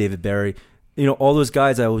Right. David Barry. You know, all those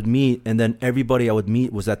guys I would meet, and then everybody I would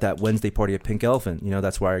meet was at that Wednesday party at Pink Elephant. You know,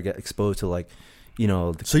 that's where I get exposed to like, you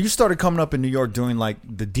know, So you started coming up in New York during like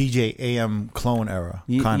the DJ AM clone era,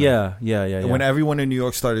 kind of. Yeah. When everyone in New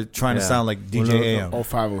York started trying to Yeah. sound like DJ AM. Oh,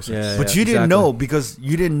 506. Yeah. But you didn't know because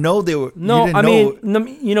you didn't know they were. No, you didn't I know,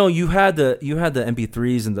 mean, you know, you had the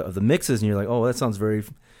MP3s and the mixes, and you're like, oh, that sounds very,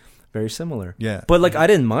 very similar. Yeah. But like, I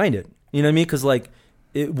didn't mind it. You know what I mean? Because like,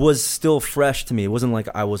 it was still fresh to me. It wasn't like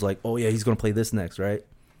I was like, oh yeah, he's gonna play this next, right?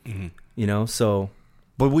 You know, so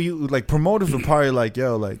But were you like promoters were probably like,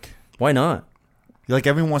 yo, like why not? like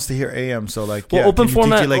everyone wants to hear AM, so like Well, yeah, open can you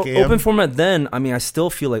format, DJ like AM? open format. Then, I mean, I still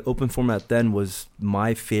feel like open format then was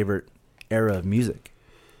my favorite era of music.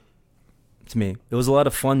 To me, it was a lot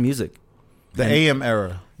of fun music. the and- AM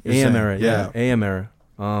era. you're AM saying. era, yeah, AM era.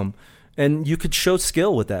 And you could show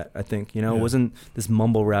skill with that. I think it wasn't this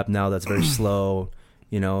mumble rap now that's very slow.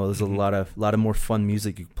 You know, there's a lot of more fun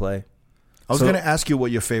music you could play. I was So- gonna ask you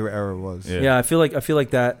what your favorite era was. Yeah. Yeah, I feel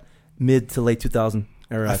like that mid to late 2000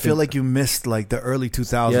 era. I feel like you missed like the early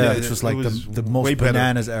 2000s, Yeah, which was it like was the way most better.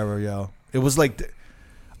 bananas era, yo. It was like,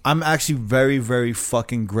 I'm actually very, very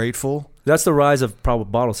fucking grateful. that's the rise of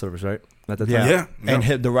probably bottle service, right? At the time. Yeah, Yeah.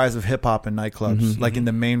 and the rise of hip hop in nightclubs, like in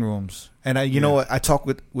the main rooms. And you know what? I talk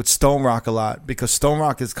with Stone Rock a lot because Stone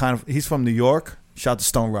Rock is he's from New York. Shout out to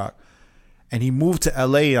Stone Rock, and he moved to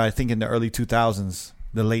LA, I think, in the early 2000s,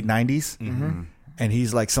 the late 90s. And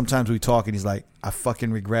he's like, sometimes we talk, and he's like, I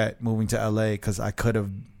fucking regret moving to LA because I could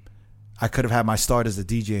have had my start as a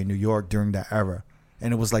DJ in New York during that era,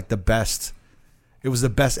 and it was like the best. It was the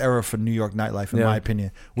best era for New York nightlife, in my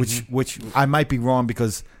opinion. Which I might be wrong,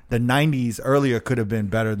 because the '90s earlier could have been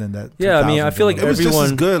better than that. Yeah, I mean, I feel like It was just everyone.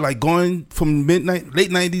 as good. Like going from late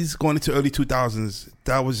 '90s going into early 2000s,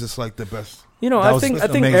 that was just like the best. You know, That I was think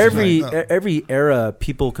amazing. every era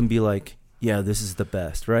people can be like, yeah, this is the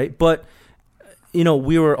best, right? But you know,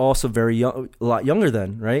 we were also very young, a lot younger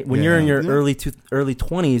then, right? When you're in your early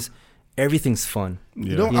 20s, everything's fun.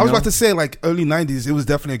 You know, I was about to say, like, early 90s, it was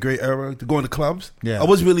definitely a great era to go into clubs. Yeah. I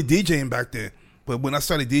wasn't really DJing back then. But when I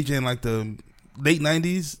started DJing, like, the late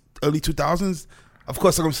 90s, early 2000s, of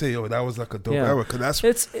course I'm going to say, that was, like, a dope era. Because that's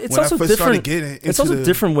it's when also I first started different. getting into It's also the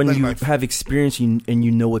different when you nightlife. have experience and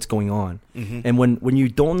you know what's going on. Mhm. And when you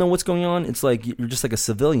don't know what's going on, it's like you're just like a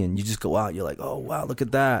civilian. You just go out, you're like, oh, wow, look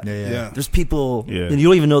at that. Yeah. There's people, Yeah. and you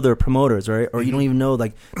don't even know they're promoters, right? Or you don't even know,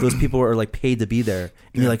 like, those people are, like, paid to be there.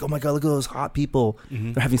 And you're like, oh, my God, look at those hot people.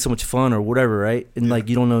 They're having so much fun or whatever, right? And, like,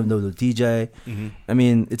 you don't know the DJ. I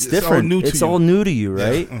mean, it's It's all different. new to It's you. all new to you,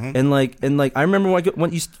 right? Mhm. And, like, I remember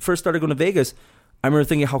when you first started going to Vegas, I remember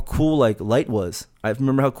thinking how cool, like, light was. I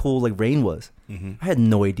remember how cool, like, rain was. I had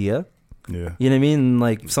no idea. Yeah. You know what I mean? And,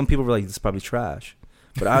 like, some people were like, this is probably trash.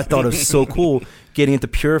 But I thought it was so cool getting into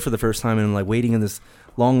Pure for the first time and, like, waiting in this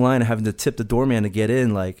long line and having to tip the doorman to get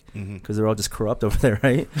in, like, because they're all just corrupt over there,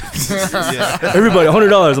 right? Everybody,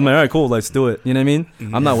 $100. I'm like, all right, cool, let's do it. You know what I mean?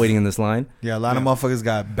 I'm not waiting in this line. Yeah, a lot of motherfuckers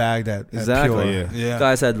got bagged at Exactly. Pure. Yeah. Yeah.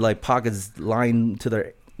 Guys had, like, pockets lined to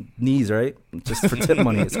their knees, right? Just for tip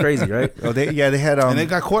money. It's crazy, right? Oh, they had And they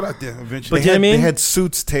got caught out there eventually. But you know what I mean? They had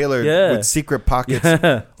suits tailored Yeah. with secret pockets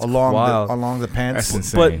Yeah. along the pants.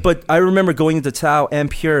 That's insane. But I remember going into Tao and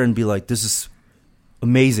Pure and be like, this is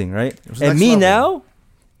amazing, right? was And next me level. now,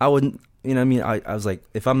 I wouldn't, you know what I mean? I was like,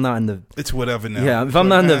 if I'm not in the, It's whatever now. yeah, if I'm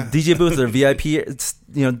not in the DJ booth or VIP,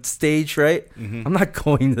 stage, right? I'm not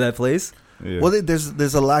going to that place. Yeah. Well,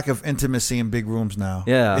 there's a lack of intimacy in big rooms now.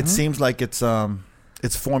 Yeah. It seems like it's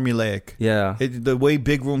formulaic. Yeah. The way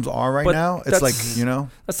big rooms are right But now, it's that's- like, you know,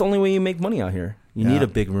 That's the only way you make money out here. You Yeah. need a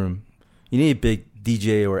big room. You need a big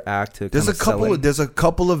DJ or act to there's kind a of sell couple. it. There's a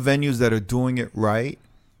couple of venues that are doing it right,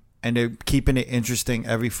 and they're keeping it interesting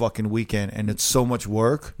every fucking weekend, and it's so much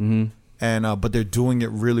work. Mhm. And but they're doing it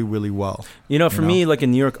really, really well. You know, for You know? me, like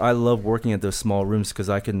in New York, I love working at those small rooms because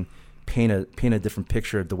I can paint a different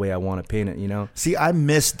picture of the way I want to paint it. You know, See, I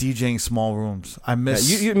miss DJing small rooms. I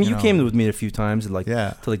miss. you know, came with me a few times, like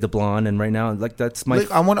Yeah. to like the Blonde, and right now, like that's my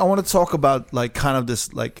Like, I want to talk about like kind of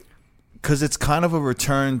this like, because it's kind of a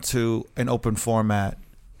return to an open format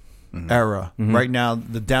era. Mhm. Right now,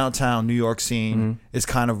 the downtown New York scene is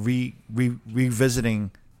kind of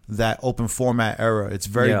revisiting that open format era. It's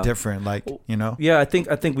very Yeah. different. Like, you know. Yeah, I think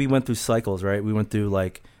we went through cycles, right? We went through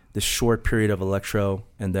like this short period of electro,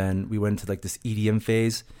 and then we went into like this EDM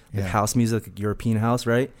phase, like Yeah. house music, like European house,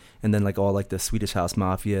 right? And then like all like the Swedish House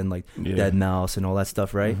Mafia and like Yeah. Dead Mouse and all that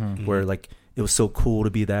stuff, right? Where like it was so cool to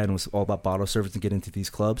be that, and it was all about bottle service and get into these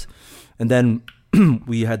clubs. And then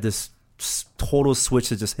we had this total switch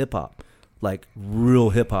to just hip hop, like real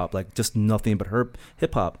hip hop, like just nothing but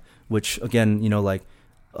hip hop. Which again, you know, like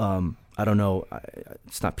I don't know,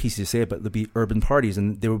 it's not PC to say it, but there'd be urban parties,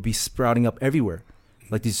 and they would be sprouting up everywhere,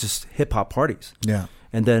 like these just hip hop parties. Yeah.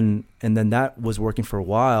 And then that was working for a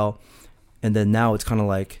while, and then now it's kind of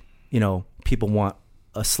like, you know, people want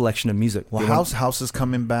a selection of music. Well, They want- house is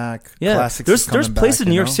coming back. yeah. Classics There's is coming places back, in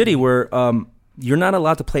New you York know? City where you're not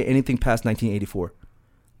allowed to play anything past 1984.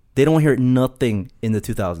 They don't hear nothing in the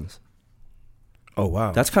 2000s. Oh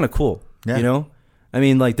wow. That's kind of cool. Yeah. You know, I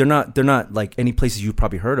mean, like they're not like any places you've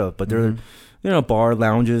probably heard of, but they're you know, bar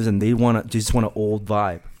lounges, and they just want an old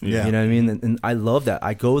vibe. Yeah. You know what I mean? And I love that.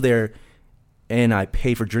 I go there and I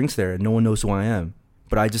pay for drinks there, and no one knows who I am,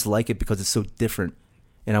 but I just like it because it's so different,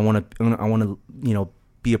 and I want to you know,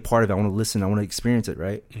 be a part of it. I want to listen. I want to experience it,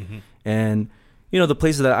 right? And you know, the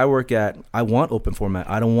places that I work at, I want open format.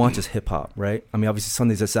 I don't want just hip hop, right? I mean, obviously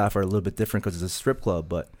Sundays at Sapphire are a little bit different because it's a strip club,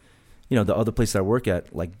 but you know, the other places I work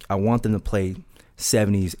at, like I want them to play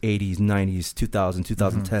 70s, 80s, 90s, 2000s,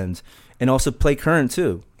 2010s, and also play current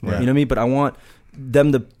too. Right. You know what I mean? But I want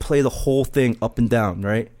them to play the whole thing up and down,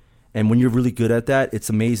 right? And when you're really good at that, it's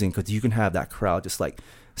amazing because you can have that crowd just like,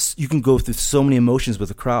 you can go through so many emotions with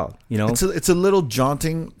a crowd, you know? It's a little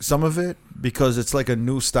jaunting, some of it, because it's like a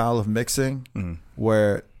new style of mixing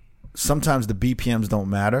where sometimes the BPMs don't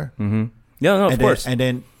matter. Mm-hmm. Yeah, no, of and course. Then, and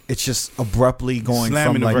then it's just abruptly going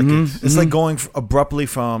Slamming from the like records. it's like going abruptly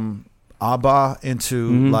from ABBA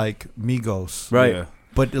into like Migos, right. Yeah.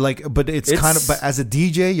 But it's kind of, but as a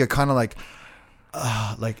DJ, you're kind of like,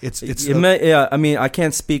 like it's yeah, I mean, I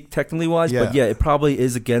can't speak technically wise, but Yeah. yeah, it probably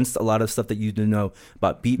is against a lot of stuff that you do know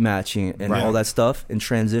about beat matching and Right. all that stuff and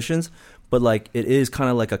transitions. But like, it is kind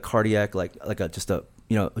of like a cardiac, like a just a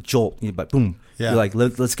a jolt. But boom, Yeah. you're like,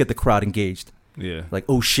 let's get the crowd engaged. Yeah. Like,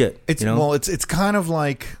 oh shit, It's well, it's kind of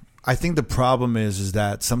like, I think the problem is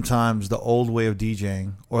that sometimes the old way of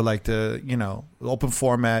DJing, or like the open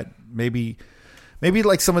format, maybe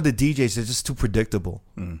like some of the DJs are just too predictable.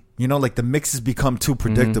 Like the mixes become too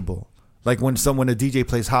predictable. Like when a DJ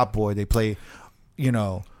plays Hot Boy, they play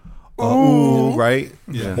ooh, right?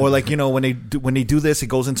 Yeah. Or like when they do this, it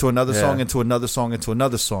goes into another Yeah. song, into another song, into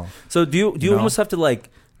another song. So do you know? almost have to like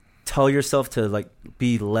tell yourself to like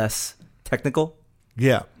be less technical?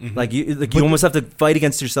 Yeah, Like you almost have to fight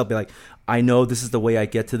against yourself. Be like, I know this is the way I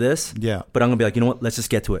get to this. yeah. But I'm gonna be like, you know what? Let's just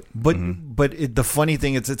get to it. But the funny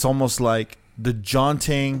thing is, it's almost like the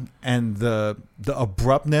jaunting and the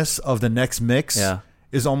abruptness of the next mix Yeah.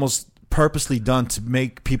 is almost purposely done to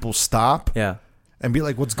make people stop Yeah. and be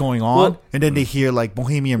like, "What's going on?" Well- and then they hear like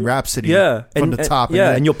Bohemian Rhapsody Yeah. from the top. Yeah.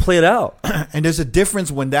 and, And you'll play it out. and there's a difference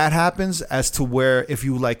when that happens as to where if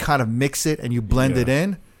you like kind of mix it and you blend it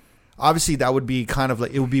in. Obviously, that would be kind of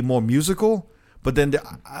like, it would be more musical. But then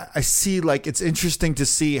I see like it's interesting to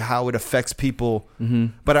see how it affects people.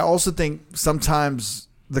 But I also think sometimes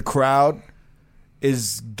the crowd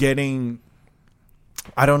is getting,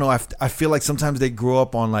 I don't know. I feel like sometimes they grow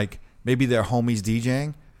up on like maybe their homies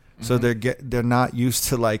DJing, so they're not used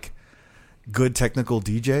to like good technical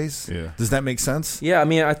DJs. Yeah. Does that make sense? Yeah, I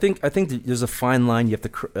mean, I think there's a fine line you have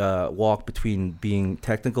to walk between being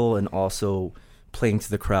technical and also playing to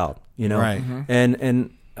the crowd. Right.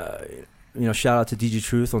 And shout out to DJ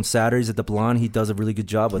Truth on Saturdays at the Blonde. He does a really good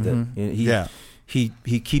job with it.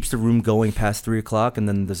 He keeps the room going past 3:00, and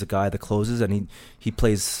then there's a guy that closes, and he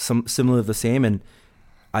plays some similar of the same. And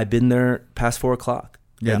I've been there past 4:00,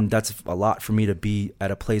 and that's a lot for me to be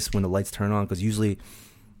at a place when the lights turn on, because usually,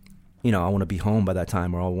 I want to be home by that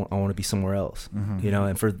time, or I want to be somewhere else.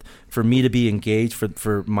 And for me to be engaged,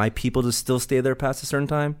 for my people to still stay there past a certain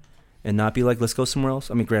time, and not be like, let's go somewhere else.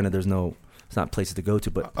 I mean, granted, it's not places to go to,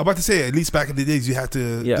 but I'm about to say, at least back in the days, you had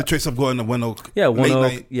to the choice of going to One Oak. Yeah, One late Oak.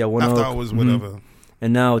 night, Yeah, One after Oak. hours, whatever.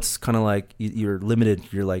 And now it's kind of like you're limited.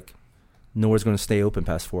 You're like, nowhere's going to stay open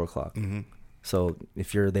past 4:00. So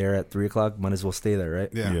if you're there at 3:00, might as well stay there, right?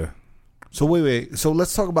 Yeah. So wait. So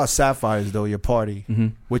let's talk about Sapphires, though, your party,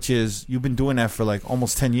 which is, you've been doing that for like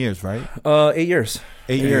almost 10 years, right? 8 years.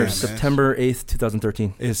 8 years. man. September 8th,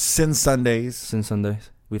 2013. It's Sin Sundays. Since Sundays.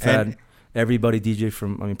 We've And- had everybody DJ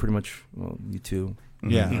from, pretty much, you two.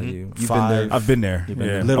 Yeah. You. You've Five. been there. I've been there. You've been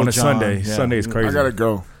Yeah. there. Little On a John, Sunday. yeah. Sunday is crazy. I gotta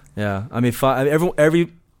go. Yeah. I mean,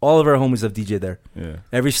 all of our homies have DJ there. Yeah.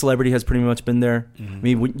 Every celebrity has pretty much been there. I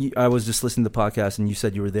mean, I was just listening to the podcast, and you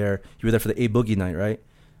said you were there. You were there for the A Boogie night, right?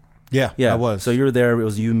 Yeah, Yeah, I was. So you were there. It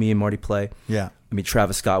was you, me, and Marty Play. Yeah. I mean,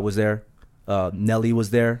 Travis Scott was there. Nelly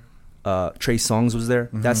was there. Trey Songz was there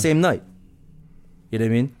that same night. You know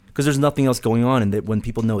what I mean? Because there's nothing else going on, and when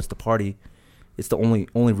people know it's the party, it's the only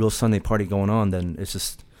real Sunday party going on. Then it's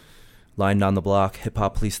just lying down the block, hip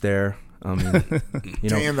hop police there. I mean,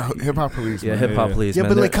 Damn, the hip hop police. yeah, man. hip hop police. Yeah, man.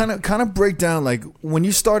 but They're- like kind of break down, like when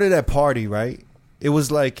you started that party, right? It was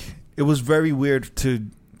very weird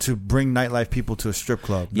to bring nightlife people to a strip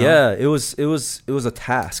club. No? Yeah, it was a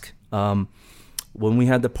task. When we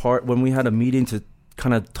had a meeting to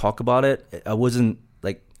kind of talk about it, I wasn't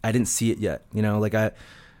like, I didn't see it yet.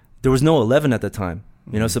 There was no 11 at the time.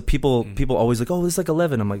 So people always like, oh, it's like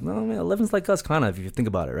 11. I'm like, no, man, 11's like us, kind of, if you think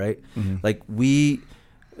about it, right? Like Ruben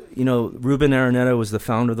Araneta was the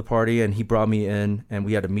founder of the party, and he brought me in, and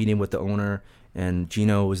we had a meeting with the owner, and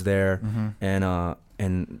Gino was there,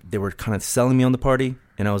 and they were kind of selling me on the party,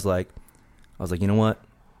 and I was like, you know what?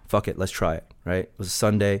 Fuck it, let's try it, right? It was a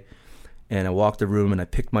Sunday, and I walked the room, and I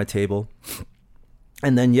picked my table.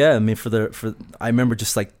 And then, yeah, I mean, I remember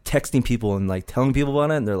just like texting people and like telling people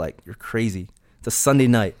about it, and they're like, "You're crazy. It's a Sunday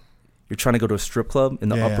night. You're trying to go to a strip club in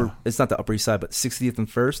the upper. Yeah. It's not the Upper East Side, but 60th and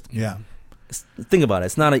First. Yeah. Think about it.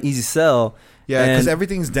 It's not an easy sell. Yeah, because And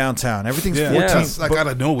everything's downtown. Everything's Yeah. 14th. It's like out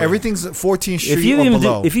of nowhere. Everything's 14th Street if you or even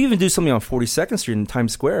below. if you even do something on 42nd Street in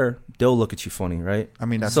Times Square, they'll look at you funny, right? I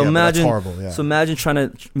mean, that's, So but that's imagine, horrible. Yeah. So imagine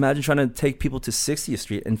trying to take people to 60th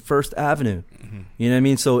Street and First Avenue. You know what I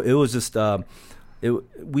mean? So it was just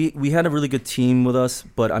we had a really good team with us,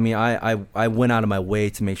 but I mean, I went out of my way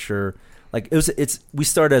to make sure. Like we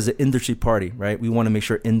started as an industry party, right? We want to make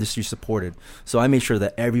sure industry supported. So I made sure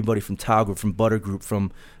that everybody from Tao Group, from Butter Group,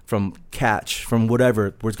 from Catch, from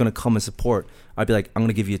whatever was going to come and support. I'd be like, I'm going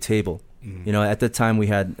to give you a table. At that time we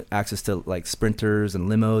had access to like sprinters and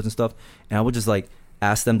limos and stuff, and I would just like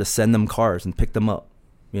ask them to send them cars and pick them up.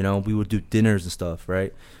 You know, we would do dinners and stuff,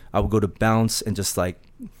 right? I would go to Bounce and just like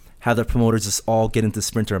have the promoters just all get into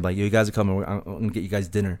Sprinter. I'm like, yo, you guys are coming. I'm going to get you guys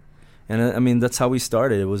dinner. And I mean, that's how we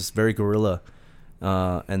started. It was very guerrilla.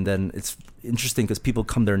 And then it's interesting because people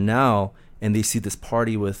come there now and they see this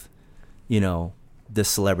party with, you know, this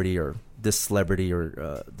celebrity or this,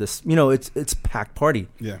 you know, it's packed party.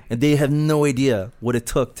 Yeah. And they have no idea what it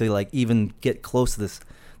took to like even get close to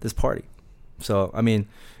this party. So, I mean,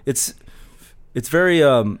 it's very,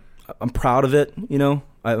 I'm proud of it, you know.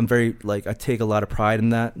 I'm very, like, I take a lot of pride in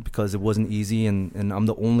that because it wasn't easy and I'm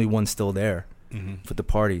the only one still there for the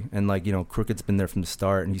party. And, like, you know, Crooked's been there from the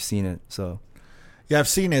start and you've seen it, so. Yeah, I've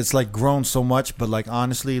seen it. It's, like, grown so much, but, like,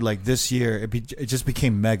 honestly, like, this year, it just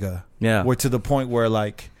became mega. Yeah. Where to the point where,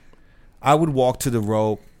 like, I would walk to the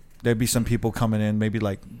rope. There'd be some people coming in, maybe,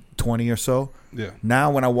 like, 20 or so. Yeah.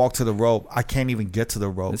 Now when I walk to the rope, I can't even get to the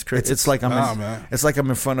rope. It's crazy. It's like it's like I'm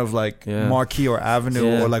in front of like Marquee or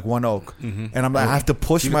Avenue or like One Oak, and I'm like I have to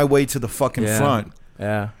push my way to the fucking front.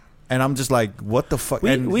 Yeah. And I'm just like, what the fuck?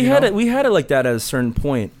 We had it like that at a certain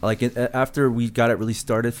point. Like after we got it really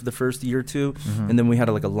started for the first year or two, and then we had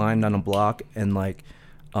like a line down a block, and like,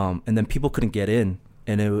 and then people couldn't get in,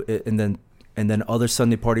 and then other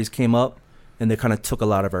Sunday parties came up. And they kind of took a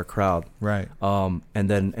lot of our crowd, right? And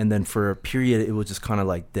then for a period, it was just kind of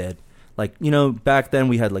like dead. Like, you know, back then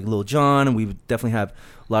we had like Lil Jon, and we would definitely have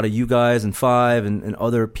a lot of you guys and Five and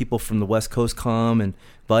other people from the West Coast come, and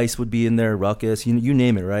Vice would be in there, Ruckus, you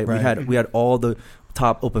name it, right? We had all the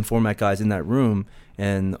top open format guys in that room,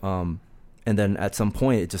 and then at some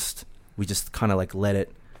point we just kind of like let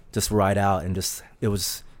it just ride out, and it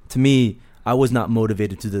was, to me, I was not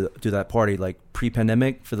motivated to do that party like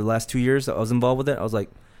pre-pandemic. For the last 2 years I was involved with it, I was like,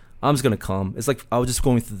 I'm just gonna come. It's like I was just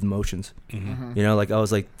going through the motions, you know. Like I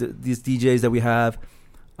was like, these DJs that we have,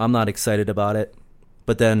 I'm not excited about it.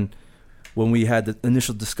 But then when we had the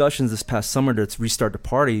initial discussions this past summer to restart the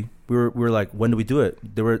party, we were like, when do we do it?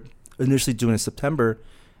 They were initially doing it in September,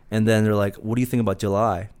 and then they're like, what do you think about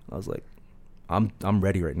July? I was like, I'm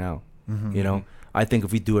ready right now. You know, I think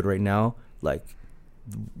if we do it right now, like,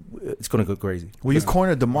 it's gonna go crazy. Well, you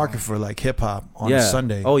cornered the market for like hip hop on a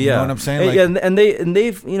Sunday. Oh yeah, you know what I'm saying? Like, yeah, and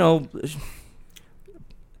they've you know,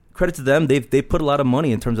 credit to them, they put a lot of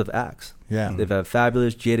money in terms of acts. Yeah, they've had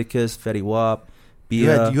Fabulous, Jadakiss, Fetty Wap. You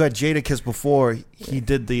had Jadakiss before he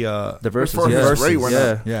did the verses. Before his rate went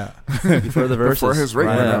up. Yeah, before the verses. Before his rate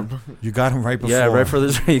went up. You got him right before. Yeah, right for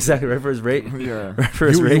his rate. Exactly, right for his rate. Yeah, right for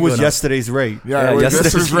his rate. He was yesterday's rate. Yeah,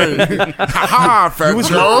 yesterday's rate. Ha, Fat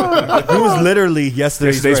Joe. He was literally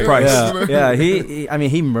yesterday's price. Yeah, he I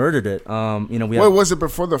mean, he murdered it. You know, Wait, was it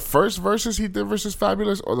before the first verses he did versus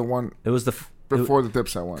Fabulous, or the one? It was before the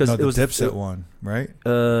Dipset one. No, the Dipset one, right?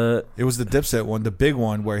 It was the Dipset one, the big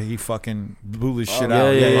one where he fucking blew his shit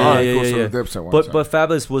out. Yeah. The Dipset one. But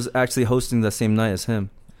Fabulous was actually hosting the same night as him.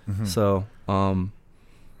 So,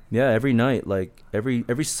 yeah, every night, like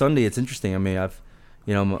every Sunday, it's interesting. I mean,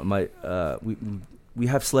 we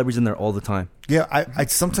have celebrities in there all the time. Yeah, I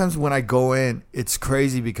sometimes when I go in, it's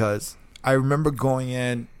crazy because I remember going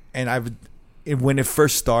in and when it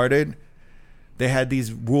first started, they had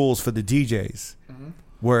these rules for the DJs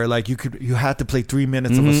where like you had to play 3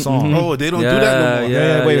 minutes of a song. Oh, they don't do that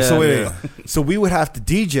no more. Wait. So we would have to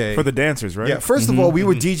DJ for the dancers, right? Yeah. First of all, we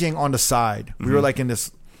were DJing on the side. We were like in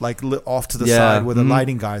this like off to the side where the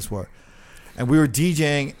lighting guys were, and we were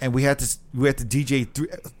DJing, and we had to DJ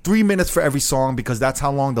 3 minutes for every song because that's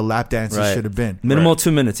how long the lap dances should have been. Minimal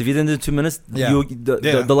 2 minutes. If you didn't do 2 minutes,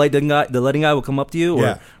 the lighting guy will come up to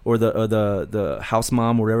you, or the house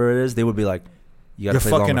mom, whatever it is, they would be like, you're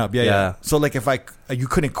fucking up. Yeah. So like if you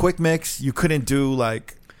couldn't quick mix, you couldn't do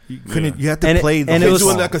like you had to play the and whole it was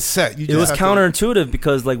song. like a set. It was counterintuitive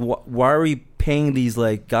because like why are we paying these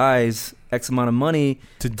like guys X amount of money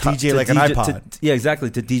to DJ like an iPod?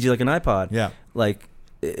 Exactly, to DJ like an iPod. Yeah. Like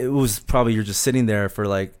it was probably you're just sitting there for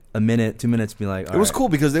like a minute, 2 minutes, be like, it was cool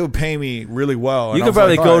because they would pay me really well. You could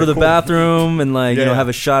probably go to the bathroom and like you know have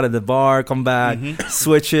a shot at the bar, come back,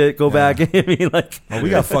 switch it, go back. I mean, like we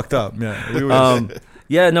got fucked up.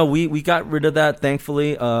 Yeah, we got rid of that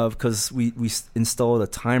thankfully because we installed a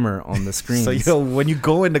timer on the screen. So when you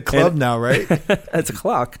go in the club now, right? It's a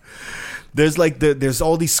clock. There's like there's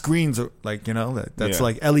all these screens like that's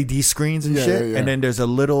like LED screens and shit, and then there's a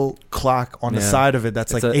little clock on the side of it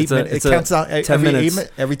that's like 8 minutes. It counts out 10 minutes.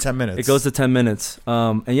 Every 10 minutes. It goes to 10 minutes.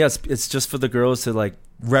 And yes, it's just for the girls to like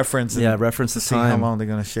reference the time. See how long they're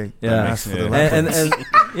gonna shake. Yeah,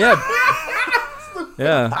 and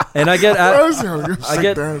Yeah, and I get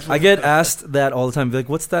I get asked that all the time. Be like,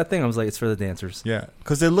 what's that thing? I was like, it's for the dancers. Yeah,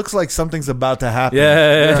 because it looks like something's about to happen.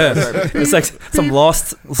 Yeah. It's like some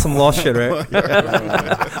lost shit,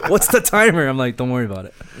 right? What's the timer? I'm like, don't worry about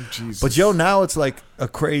it. Jesus. But yo, now it's like a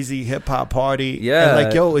crazy hip hop party. Yeah. And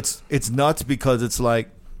like yo, it's nuts because it's like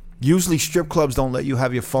usually strip clubs don't let you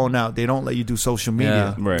have your phone out. They don't let you do social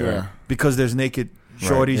media Right. Yeah. because there's naked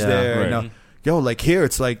shorties Yeah. there. Right. And, yo, like here,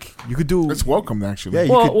 it's like you could do. It's welcome, actually. Yeah,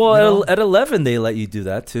 you Well, could, you know? at 11 they let you do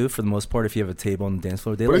that too. For the most part, if you have a table on the dance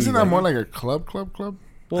floor, they But let isn't you, that more like a club?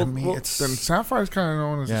 Well, I mean, it's Then Sapphire's kind of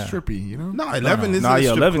known as Yeah. a strippy, you know? No, 11 is Nah, a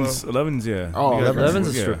yeah, strip 11's, club. 11's, yeah. Oh, You got 11's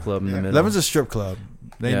a yeah. strip club in the Yeah. middle. 11's a strip club.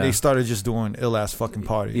 Yeah. They started just doing ill ass fucking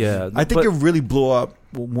parties. Yeah, I think but- it really blew up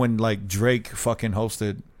when like Drake fucking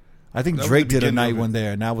hosted. I think That was Drake the did a beginning night of it. one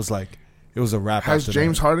there, and that was like it was a wrap. Has after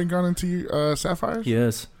James that. Harden gone into Sapphires?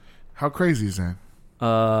 Yes. How crazy is that?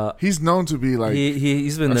 Uh, He's known to be like.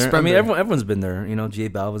 he's been a there. I mean, spender. everyone's been there. You know, J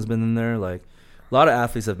Balvin's been in there. Like a lot of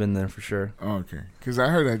athletes have been there for sure. Oh, okay. Because I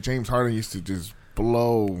heard that James Harden used to just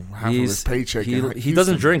blow half of He's- his paycheck. He in doesn't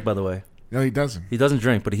Houston. drink, by the way. No, he doesn't. He doesn't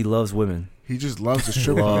drink, but he loves women. He just loves the He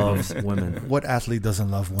strip. loves women. What athlete doesn't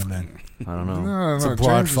love women? I don't know. No, It's a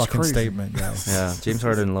broad James is fucking crazy. statement, guys. Yeah, James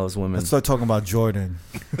Harden loves women. Let's start talking about Jordan.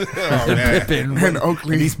 Oh, man. Pippen And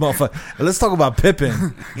Oakley. and these motherfuckers. Let's talk about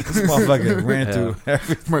Pippen. This motherfucker ran Yeah. through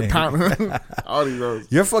everything. All these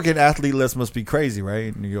those. Your fucking athlete list must be crazy,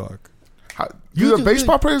 right? In New York. Do You the do-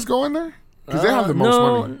 baseball players go in there? Because they have the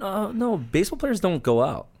most money. No, baseball players don't go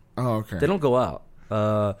out. Oh, okay. They don't go out.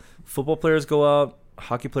 Football players go out.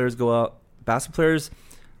 Hockey players go out. Basketball players,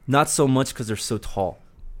 not so much because they're so tall.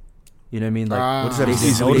 You know what I mean? Like What does that they, mean? they,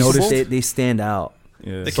 Easily noticed? they stand out.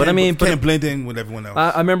 Yeah. They But I mean, can't blend in with everyone else.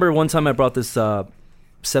 I remember one time I brought this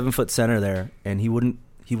 7-foot center there, and he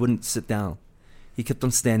wouldn't sit down. He kept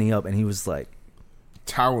on standing up, and he was like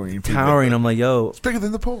Towering. towering. I'm like, yo, It's bigger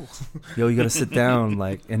than the pole. you gotta sit down.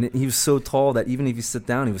 Like, and he was so tall that even if you sit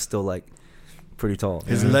down, he was still like pretty tall.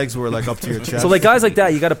 His legs were like up to your chest. So like guys like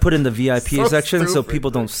that, you got to put in the VIP So section so stupid. people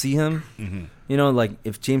don't see him. Mm-hmm. You know, like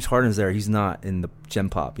if James Harden's there, he's not in the Gem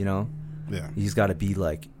Pop. You know, Yeah. he's got to be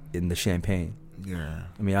like in the champagne. Yeah.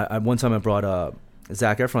 I mean, I one time I brought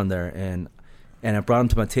Zac Efron there, and I brought him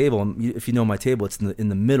to my table. And if you know my table, it's in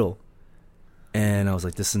the middle. And I was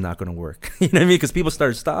like, this is not going to work. You know what I mean? Because people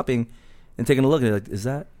started stopping and taking a look at it, like, is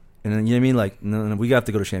that? And then you know what I mean? Like, no, we have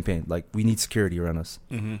to go to Champagne. Like, we need security around us.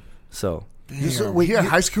 Mm-hmm. So Damn. We had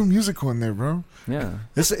High School Musical in there, bro. yeah.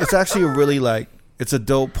 It's actually a really like it's a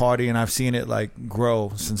dope party, and I've seen it like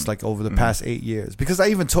grow since like over the past 8 years. Because I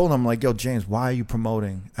even told him like, yo, James, why are you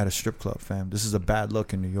promoting at a strip club, fam? This is a bad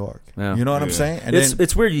look in New York. Yeah. You know what I'm Yeah. saying? And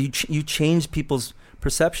It's weird. You change people's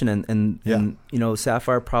perception, and you know,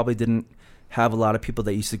 Sapphire probably didn't have a lot of people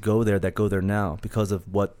that used to go there that go there now because of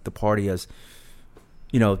what the party has,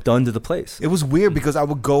 you know, done to the place. it was weird because I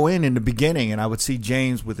would go in the beginning and I would see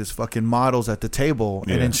James with his fucking models at the table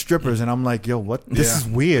Yeah. and then strippers, and I'm like, yo, what? This Yeah. is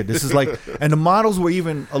weird. This is like, and the models were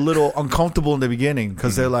even a little uncomfortable in the beginning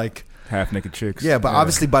because they're like, Half naked chicks. yeah, but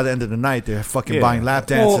obviously by the end of the night they're fucking Yeah. buying lap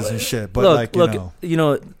dances Well, and shit. But look, like, you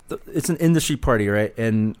know, it's an industry party, right?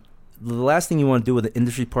 And the last thing you want to do with an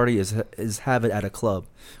industry party is have it at a club,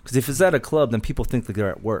 because if it's at a club, then people think that they're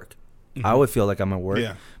at work. I would feel like I'm at work.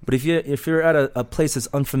 Yeah. But if you're at a place that's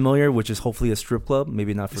unfamiliar, which is hopefully a strip club,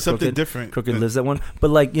 maybe not for Something Crooked. different. Crooked lives at one, but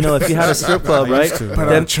like, you know, if you have a strip club, I right? used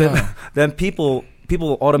to. Then people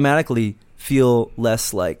automatically feel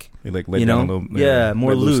less like, They like let you down know, a little, yeah,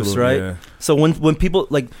 more let loose a loose, little, right? yeah. So when people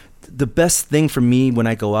like, the best thing for me when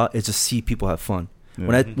I go out is just see people have fun.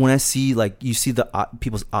 Yeah. When I see, like, you see the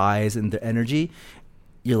people's eyes and their energy,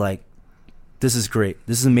 you're like, this is great.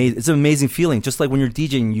 This is amazing. It's an amazing feeling. Just like when you're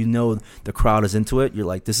DJing, you know the crowd is into it. You're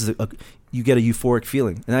like, this is you get a euphoric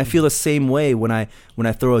feeling. And I feel the same way when I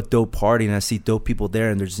throw a dope party and I see dope people there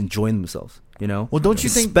and they're just enjoying themselves. You know. Well, don't you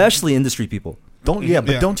think? Especially industry people. But Yeah.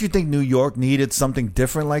 don't you think New York needed something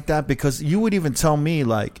different like that? Because you would even tell me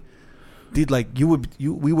like, dude, like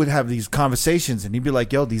we would have these conversations, and you'd be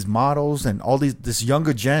like, yo, these models and all this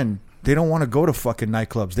younger gen, they don't want to go to fucking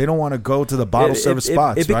nightclubs. They don't want to go to the bottle service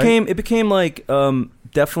spots. It right? became like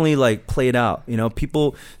definitely like played out. You know,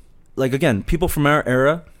 people like, again, people from our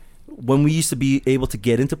era, when we used to be able to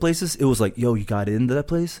get into places, it was like, yo, you got into that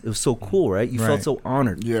place. It was so cool, right? You Right. felt so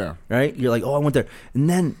honored, Yeah. right? You're like, oh, I went there, and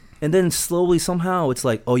then slowly somehow it's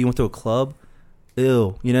like, oh, you went to a club.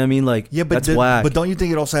 Ew, you know what I mean? Like, Yeah, but that's whack. But don't you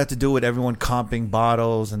think it also had to do with everyone comping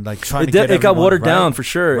bottles and like trying to It get got everyone, watered right? down for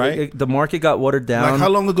sure. Right? The market got watered down. Like, how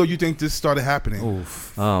long ago you think this started happening?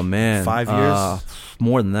 Oof. Oh man, 5 years?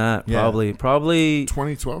 More than that, Yeah. probably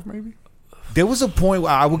 2012, maybe? There was a point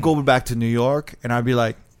where I would go back to New York and I'd be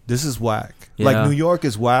like, "This is whack." Like Yeah. New York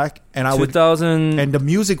is whack, and I would 2000. and the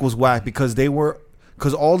music was whack because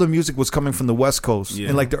all the music was coming from the West Coast Yeah.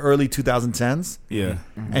 in like the early 2010s, Yeah.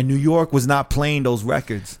 and New York was not playing those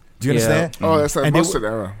records. Do you Yeah. understand? Oh, that's that And they Mustard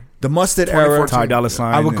era. The Mustard era. Ty Dolla $ign.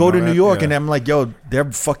 I would go and to all New that. York Yeah. and I'm like, "Yo,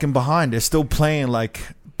 they're fucking behind. They're still playing like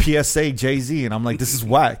PSA, Jay-Z," and I'm like, "This is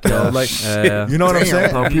whack, yo." Like, you know what I'm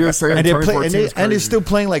saying? Damn, PSA And in they're 2014 is and they're crazy. still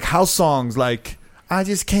playing like house songs, like "I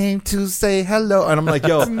just came to say hello," and I'm like,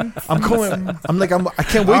 "Yo, I'm going." I'm like, I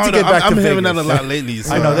can't wait to get back I'm to hearing Vegas. that a lot lately.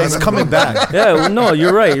 So I know that's coming back. Yeah, well, no,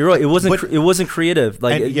 you're right. You're right. It wasn't. But- It wasn't creative.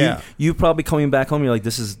 Like And- yeah. you probably coming back home. You're like,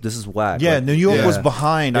 this is whack. Yeah, Like, New York Yeah. was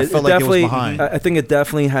behind. I felt like it was definitely- behind. I think it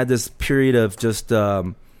definitely had this period of just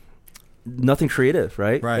nothing creative,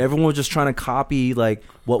 right? Right. Everyone was just trying to copy like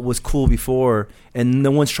what was cool before, and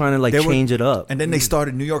no one's trying to like They were- change it up. And then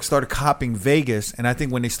New York started copying Vegas, and I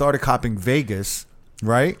think when they started copying Vegas,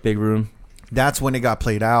 right, Big room. that's when it got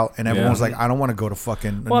played out, and everyone Yeah. was like, "I don't want to go to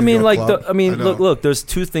fucking." Well, I New mean, York like, club. I know. look. There's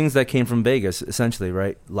two things that came from Vegas, essentially,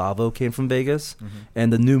 right? Lavo came from Vegas,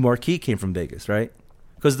 and the new Marquee came from Vegas, right?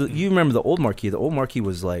 Because you remember the old Marquee. The old Marquee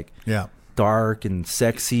was like yeah, dark and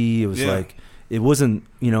sexy. It was Yeah. like it wasn't,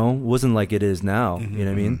 wasn't like it is now. You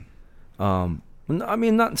know what I mean? I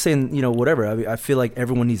mean, not saying whatever. I mean, I feel like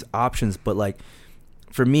everyone needs options, but like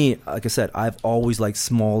for me, like I said, I've always liked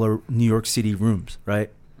smaller New York City rooms, right?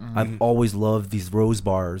 I've always loved these Rose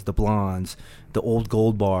bars, the Blondes, the Old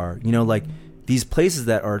Gold Bar. Like these places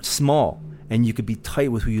that are small and you could be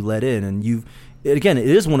tight with who you let in, and again, it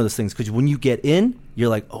is one of those things because when you get in, you're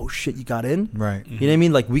like, oh shit, you got in, right. You know what I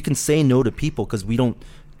mean? Like we can say no to people because we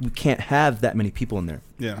can't have that many people in there.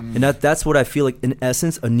 Yeah. And that's what I feel like in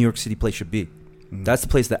essence a New York City place should be. That's the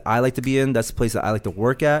place that I like to be in. That's the place that I like to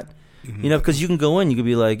work at. Because you can go in, you could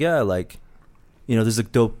be like, yeah, like, there's a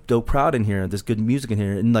dope crowd in here. There's good music in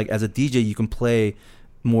here, and like as a DJ, you can play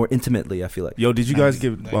more intimately. I feel like. Yo, did you guys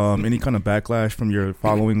get any kind of backlash from your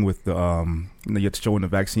following with the you had to showing the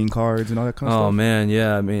vaccine cards and all that kind of Oh stuff? man,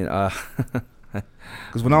 yeah. I mean,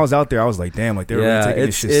 Because when I was out there, I was like, damn, like they were really taking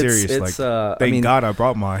this shit serious. It's, Like, thank God I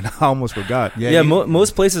brought mine. I almost forgot. Yeah,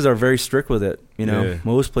 most places are very strict with it. Yeah.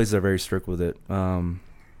 Most places are very strict with it.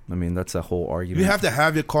 I mean, that's a whole argument. You have to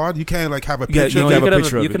have your card. You can't like have a Yeah, picture. you of have it. a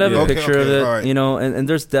picture of you it, can have yeah. a Okay, picture of okay, it, alright. and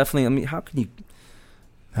there's definitely. I mean, how can you?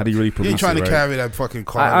 How do you really You police ain't trying it, to right? carry that fucking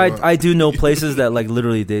card. I do know places that like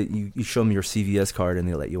literally you show them your CVS card and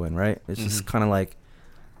they let you in, right? It's just kind of like,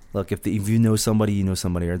 look, if you know somebody,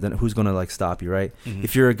 or then who's gonna like stop you, right?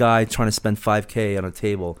 If you're a guy trying to spend $5,000 on a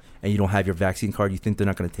table and you don't have your vaccine card, you think they're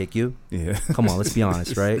not gonna take you? Yeah. Come on, let's be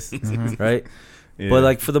honest, right? Right? Yeah. But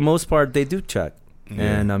like for the most part, they do check,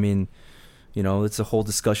 Yeah. and I mean, it's a whole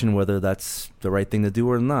discussion whether that's the right thing to do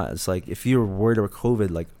or not. It's like if you're worried about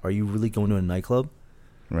COVID, like, are you really going to a nightclub?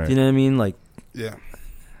 Right. Do you know what I mean? Like, Yeah.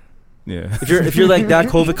 Yeah. if you're like that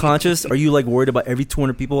COVID conscious, are you like worried about every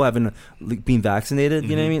 200 people having being vaccinated?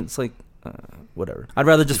 You know what I mean? It's like whatever. I'd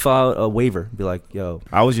rather just file a waiver, be like, yo,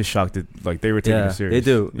 I was just shocked that like they were taking it serious.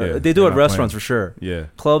 they do. Yeah, They do they're at not restaurants playing. for sure. Yeah.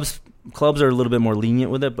 Clubs are a little bit more lenient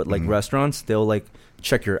with it, but like restaurants, they'll like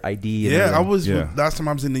check your ID. And Yeah, everything. I was Yeah. last time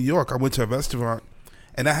I was in New York. I went to a restaurant,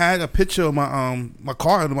 and I had a picture of my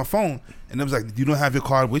card on my phone, and it was like, "You don't have your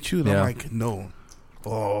card with you?" And Yeah. I'm like, "No."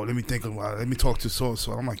 Oh, let me think about it. Let me talk to so and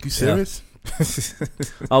so. I'm like, "You serious?"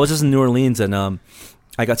 I was just in New Orleans and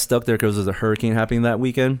I got stuck there because there was a hurricane happening that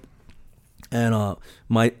weekend, and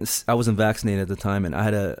I wasn't vaccinated at the time, and I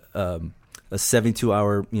had a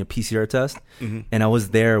 72-hour PCR test, and I was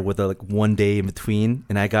there with like 1 day in between,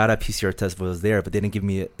 and I got a PCR test but I was there, but they didn't give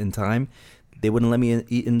me it in time. They wouldn't let me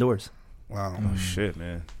eat indoors, Wow. Oh shit,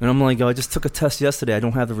 man. and I'm like, I just took a test yesterday. I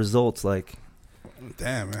don't have the results. Like,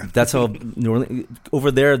 Damn, man. that's how New Orleans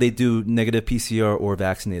over there they do negative PCR or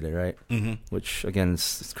vaccinated, right? Mm-hmm. Which again,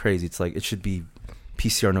 it's crazy. It's like it should be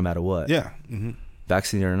PCR no matter what. Yeah. Mm-hmm.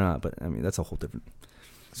 Vaccinated or not, but I mean that's a whole different.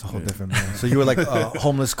 It's a whole different man. So you were like a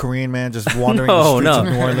homeless Korean man just wandering No, the streets no. of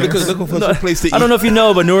New Orleans. Looking for some place to eat. I don't know if you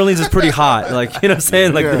know, but New Orleans is pretty hot. Like, you know what I'm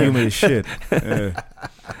saying? Like, The the humid as shit. Yeah.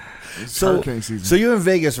 It's So- hurricane season. So you're in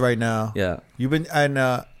Vegas right now. yeah. You've been, and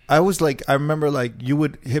I remember like you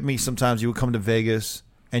would hit me sometimes. You would come to Vegas,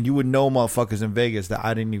 and you would know motherfuckers in Vegas that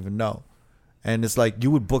I didn't even know. And it's like you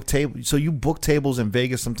would book tables. So you book tables in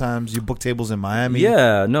Vegas sometimes. You book tables in Miami.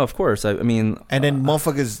 Yeah, no, of course. I mean, And then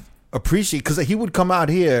motherfuckers appreciate because he would come out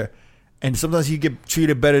here, And sometimes he'd get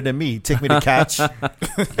treated better than me. He'd take me to catch,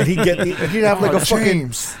 and he'd have like a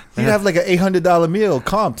fucking, he'd have like an $800 meal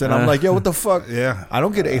comped, and I'm like, yo, what the fuck? Yeah. I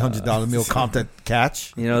don't get an $800 meal comped at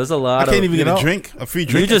catch. You know, there's a lot. I can't even you get know, a drink, a free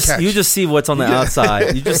drink. You just see what's on the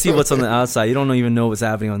outside. You just see what's on the outside. You don't even know what's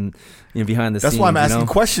happening on, behind the scenes. That's why I'm asking you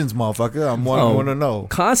know? questions, motherfucker. I want to know.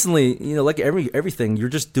 Constantly, like everything, you're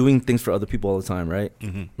just doing things for other people all the time, right?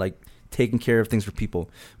 Mm-hmm. Like taking care of things for people,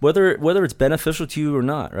 whether it's beneficial to you or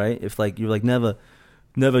not, right? If like you're like never,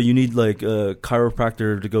 you need like a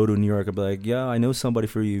chiropractor to go to New York. I'd be like, yeah, I know somebody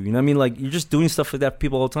for you. You know what I mean? Like you're just doing stuff like that for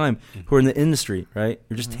people all the time who are in the industry, right?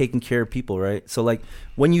 You're just taking care of people, right? So like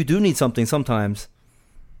when you do need something, sometimes,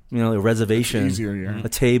 a reservation, easier, a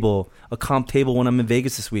table, a comp table when I'm in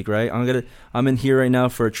Vegas this week, right? I'm in here right now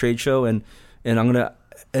for a trade show, and I'm gonna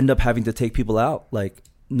end up having to take people out, like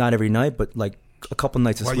not every night, but like a couple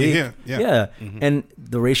nights this While week. you're here, yeah. Mm-hmm. And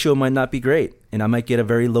the ratio might not be great, and I might get a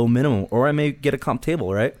very low minimum, or I may get a comp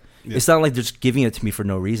table, right? Yeah. It's not like they're just giving it to me for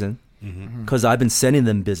no reason, because I've been sending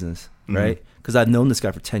them business, right? Because I've known this guy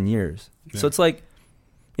for 10 years. Yeah. So it's like,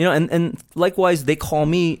 and likewise, they call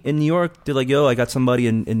me in New York. They're like, yo, I got somebody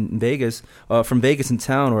in Vegas, from Vegas in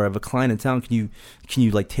town, or I have a client in town. Can you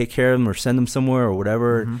like take care of them or send them somewhere or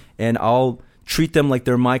whatever? And I'll treat them like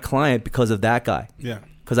they're my client because of that guy. Yeah.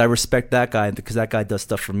 Because I respect that guy, because that guy does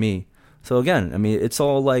stuff for me. So again, I mean, it's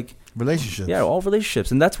all like Relationships. yeah, all relationships,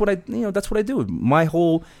 and that's what I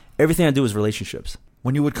do. Everything I do is relationships.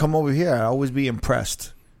 When you would come over here, I'd always be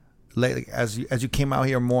impressed. Like as you came out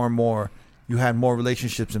here more and more, you had more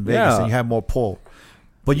relationships in Vegas, Yeah. and you had more pull.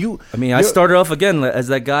 But I started off again as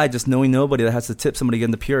that guy just knowing nobody that has to tip somebody to get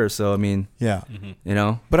in the Pure. So I mean, yeah.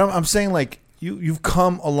 But I'm saying like you've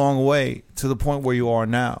come a long way to the point where you are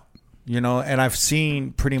now, and I've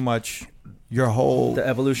seen pretty much your whole the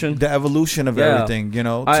evolution of everything, to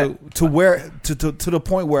the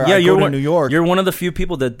point where I you're go to New York. You're one of the few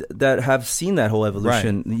people that have seen that whole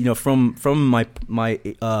evolution. Right. From my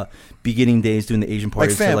beginning days doing the Asian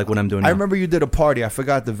parties to like what I'm doing now. I remember you did a party. I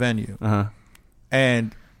forgot the venue,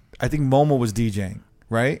 and I think Momo was DJing,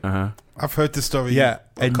 right? I've heard this story Yeah,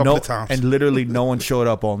 a couple of times. and literally no one showed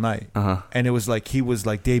up all night. Uh-huh. And it was like he was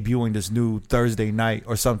like debuting this new Thursday night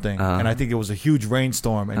or something, and I think it was a huge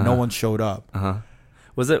rainstorm, and no one showed up.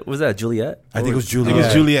 Was that Juliet? I think it was Juliet. It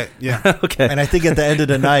was Juliet, yeah. Okay. And I think at the end of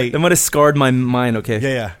the night, That might have scarred my mind. Okay.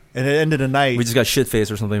 yeah. And at the end of the night, We just got shit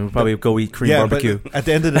faced or something. We'll probably go eat cream barbecue. But at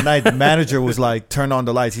the end of the night, the manager was like, "Turn on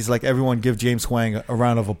the lights." He's like, "Everyone, give James Huang a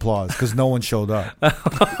round of applause," because no one showed up. Wait,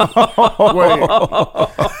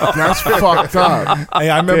 that's fucked up. Hey,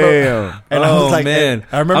 I remember, Damn. and I was like, man,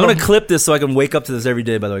 I remember I'm gonna clip this so I can wake up to this every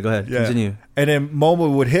day. By the way, go ahead, Yeah. continue. And then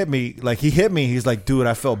Momo would hit me. Like, he hit me. He's like, dude,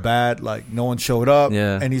 I felt bad. Like, no one showed up.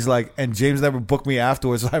 Yeah. And he's like, and James never booked me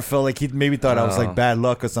afterwards. So I felt like he maybe thought I was like bad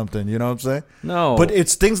luck or something. You know what I'm saying? No. But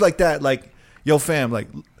it's things like that. Like, yo, fam, like,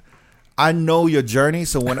 I know your journey.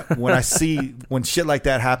 So when I see when shit like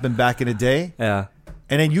that happened back in the day, Yeah.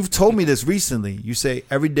 and then you've told me this recently. You say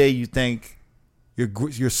every day you think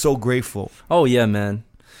you're so grateful. Oh yeah, man.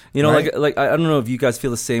 Right? Like I don't know if you guys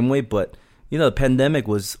feel the same way, but the pandemic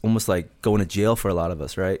was almost like going to jail for a lot of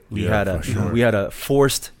us, right? We had a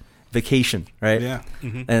forced vacation, right? Yeah.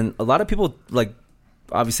 Mm-hmm. And a lot of people, like,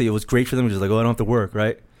 obviously it was great for them, just like, oh, I don't have to work,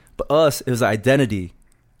 right? But us, it was our identity,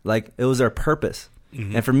 like it was our purpose.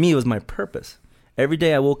 Mm-hmm. And for me, it was my purpose. Every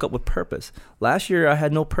day I woke up with purpose. Last year I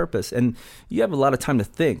had no purpose, and you have a lot of time to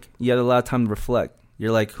think. You have a lot of time to reflect.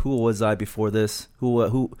 You're like, who was I before this? Who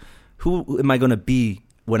am I going to be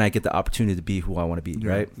when I get the opportunity to be who I want to be,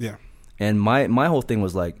 right? Yeah. And my whole thing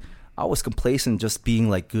was like, I was complacent just being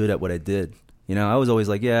like good at what I did. I was always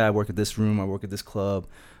like, yeah, I work at this room, I work at this club.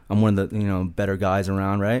 I'm one of the, better guys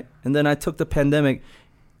around, right? And then I took the pandemic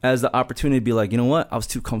as the opportunity to be like, you know what? I was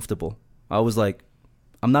too comfortable. I was like,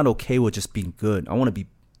 I'm not okay with just being good. I want to be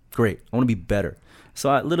great. I want to be better. So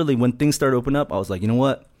I literally, when things started opening up, I was like, you know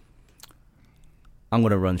what? I'm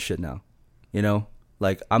going to run shit now.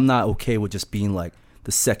 Like, I'm not okay with just being like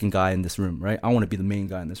the second guy in this room, right? I want to be the main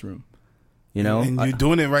guy in this room. And you're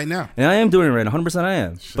doing it right now. And I am doing it right now. 100% I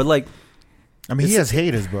am. But like, I mean, he has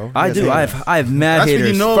haters, bro. He I has do. haters. I have mad That's haters.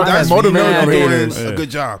 when you know. Fucking That's when you know motivated you're doing haters. a good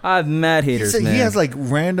job. I have mad He haters, said man. he has like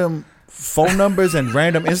random phone numbers and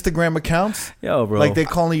random Instagram accounts. Yo, bro. Like they're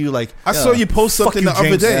calling you like. I saw you post Fuck something you, the other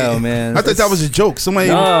James. day. Yo, man. I thought that was a joke. Somebody.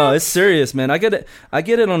 No, it's serious, man. I get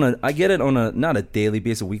it on a not a daily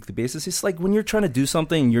basis, a weekly basis. It's like when you're trying to do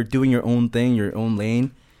something, you're doing your own thing, your own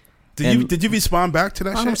lane. Did you respond back to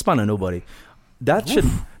that I don't shit? respond to nobody. That shit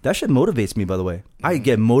motivates me, by the way. I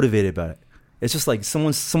get motivated by it. It's just like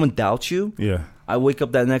someone doubts you. Yeah. I wake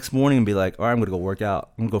up that next morning and be like, all right, I'm going to go work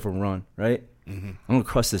out. I'm going to go for a run, right? Mm-hmm. I'm going to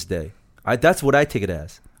crush this day. That's what I take it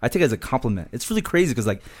as. I take it as a compliment. It's really crazy because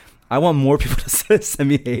like I want more people to send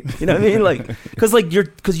me hate. You know what I mean? Like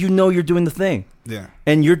because you know you're doing the thing. Yeah.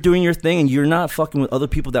 And you're doing your thing, and you're not fucking with other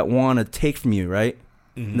people that want to take from you, right?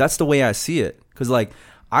 Mm-hmm. That's the way I see it. Because like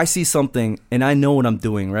I see something, and I know what I'm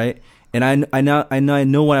doing, right? And I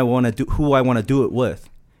know what I want to do, who I want to do it with,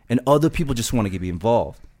 and other people just want to get me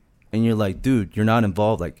involved. And you're like, dude, you're not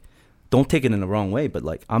involved. Like, don't take it in the wrong way, but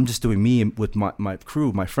like I'm just doing me with my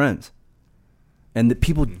crew, my friends, and the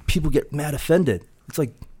people get mad offended. It's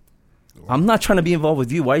like I'm not trying to be involved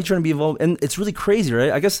with you. Why are you trying to be involved? And it's really crazy,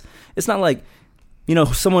 right? I guess it's not like, you know,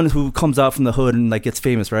 someone who comes out from the hood and like gets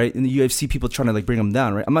famous, right? And you see people trying to like bring them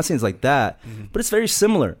down, right? I'm not saying it's like that, but it's very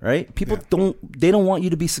similar, right? People don't want you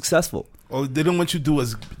to be successful. Or they don't want you to do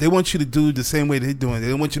they want you to do the same way they're doing. They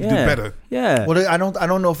don't want you to do better. Yeah. Well, I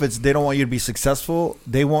don't know if it's they don't want you to be successful.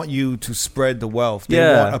 They want you to spread the wealth. They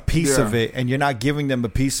want a piece of it, and you're not giving them a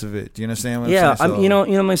piece of it. Do you understand what I'm saying? So, you know,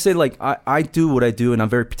 I'm gonna say like I do what I do, and I'm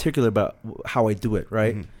very particular about how I do it,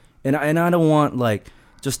 right? And I don't want like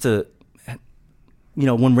just to, you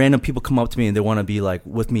know, when random people come up to me and they want to be like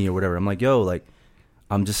with me or whatever, I'm like, yo, like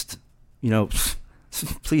I'm just, you know.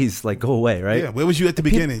 Please, like, go away, right? Yeah, where was you at the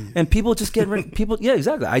beginning? And people just get people. Yeah,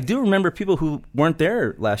 exactly. I do remember people who weren't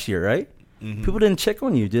there last year, right? People didn't check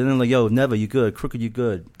on you. Didn't like, yo, Neva, you good? Crooked, you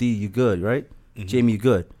good? D, you good? Right? Jamie, you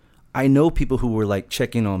good? I know people who were like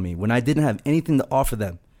checking on me when I didn't have anything to offer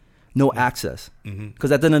them, no access.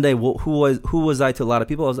 Because at the end of the day, who was I to a lot of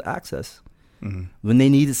people? I was access. When they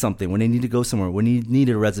needed something, when they needed to go somewhere, when they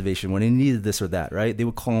needed a reservation, when they needed this or that, right? They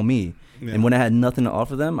would call me, and when I had nothing to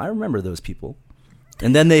offer them, I remember those people.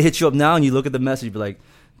 And then they hit you up now, and you look at the message, you be like,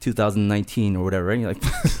 2019 or whatever, right? And you're like,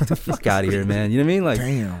 get the fuck out of here, man. You know what I mean? Like,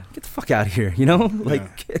 damn, get the fuck out of here. You know, like,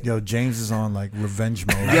 yo, James is on like revenge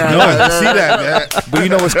mode. Yeah, No, I see that, man. But you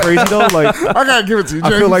know what's crazy though? Like I gotta give it to you, I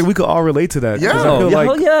James. feel like we could all relate to that. 'cause Yeah. I feel Yeah,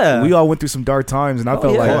 like yeah. we all went through some dark times, and I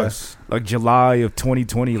felt yeah. like July of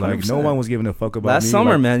 2020, like no 100%. one was giving a fuck about Last me.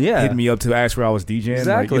 summer, like, man, yeah. hitting me up to ask where I was DJing. Like,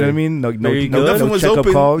 Exactly. you know what I mean? No Very good. Nothing was checkup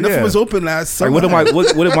open. call. Nothing Yeah. was open last summer. Like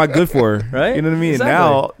what am I good for? Right? You know what I mean? Exactly. And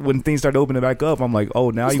now when things start opening back up, I'm like, oh,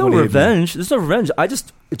 now There's you no want to revenge. There's no revenge. I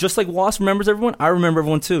just like Wasp remembers everyone, I remember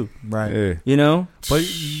everyone too. Right. Yeah. You know? But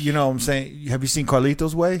you know what I'm saying? Have you seen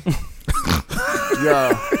Carlito's Way?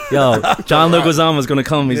 yeah, Yo, John Leguizamo's gonna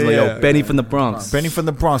come. He's like, Yeah. yo, Benny from the Bronx. Benny from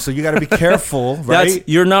the Bronx. So you got to be careful, right?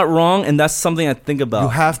 You're not wrong, and that's something I think about.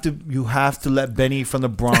 You have to let Benny from the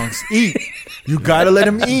Bronx eat. You got to let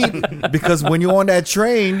him eat because when you're on that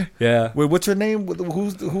train, Yeah. wait, what's her name?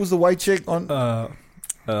 Who's the white chick on?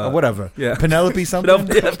 Whatever. yeah. Penelope something.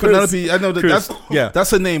 Penelope, I know that Cruz.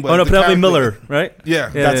 that's her name. But Oh no, the Penelope character- Miller, right? Yeah,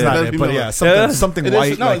 That's not Penelope it, but Miller. yeah, something It is-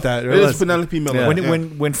 white no, like that. It is Penelope Miller. Yeah.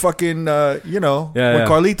 When fucking you know Yeah, when yeah.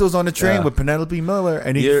 Carlito's on the train Yeah. with Penelope Miller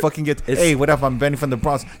and he You're- fucking gets, it's- hey, what up? I'm Benny from the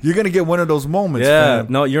Bronx. You're gonna get one of those moments. Yeah,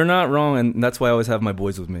 fam. no, you're not wrong, and that's why I always have my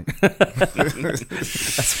boys with me.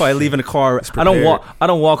 That's why I leave in a car. I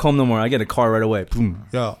don't walk home no more. I get a car right away. Boom.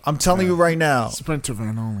 Yo, I'm telling you right now, Sprinter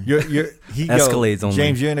van only. Escalades only.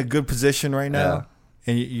 James, you're in a good position right now. Yeah.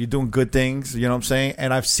 And you're doing good things, you know what I'm saying?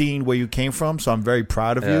 And I've seen where you came from, so I'm very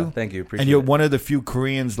proud of Yeah, you. thank you. Appreciate And you're it. one of the few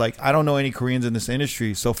Koreans, like, I don't know any Koreans in this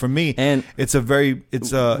industry. So for me, And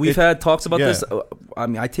we've had talks about yeah. this. I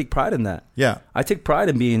mean, I take pride in that. Yeah. I take pride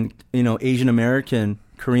in being, you know, Asian American,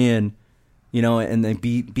 Korean, you know, and then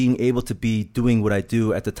being able to be doing what I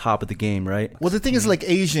do at the top of the game, right? Well, the thing is, like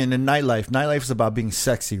Asian and nightlife. Nightlife is about being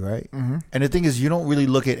sexy, right? Mm-hmm. And the thing is, you don't really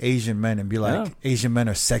look at Asian men and be like, Yeah. Asian men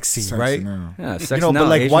are sexy, Sexy right? now. Yeah, sexy You know, now, but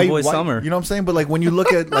like Asian white, boy white- summer. you know what I'm saying? But like when you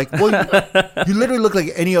look at like, well, you literally look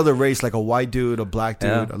like any other race, like a white dude, a black dude,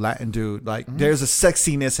 Yeah. a Latin dude. Like there's a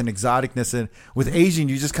sexiness and exoticness, and with Asian,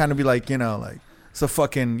 you just kind of be like, you know, like it's a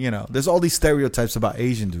fucking, you know, there's all these stereotypes about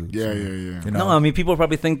Asian dudes. Yeah. You know? No, I mean, people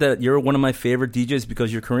probably think that you're one of my favorite DJs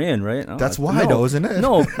because you're Korean, right? No, That's why, though, isn't it?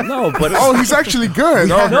 No, but Oh, he's actually good.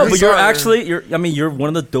 No, no, but you're Sorry. actually you're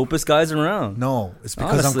one of the dopest guys around. No, it's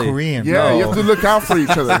because Honestly. I'm Korean. Yeah, bro. you have to look out for each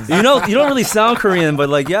other. You know, you don't really sound Korean, but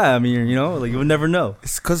like, yeah, I mean, you know, like you would never know.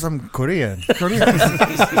 It's because I'm Korean.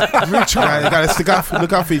 Yeah, you gotta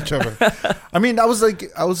look out for each other. I mean, I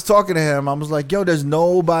was talking to him. I was like, yo, there's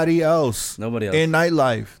nobody else Nobody else. in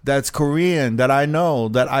nightlife that's Korean that I know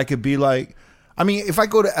that I could be like. I mean, if I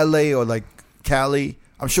go to LA or like Cali,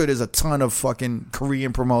 I'm sure there's a ton of fucking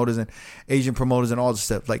Korean promoters and Asian promoters and all this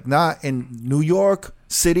stuff. Like, not in New York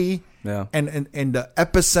City Yeah. and in the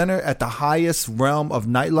epicenter at the highest realm of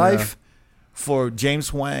nightlife Yeah. for James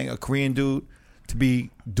Hwang, a Korean dude, to be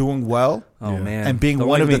doing well Oh man, and being Don't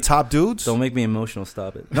one make of me- the top dudes. Don't make me emotional.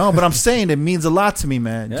 Stop it. No, but I'm saying it means a lot to me,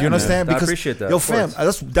 man. Do Yeah, you understand? man. I Because appreciate that, yo, of fam,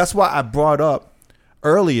 course. that's why I brought up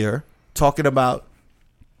earlier talking about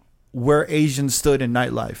where Asians stood in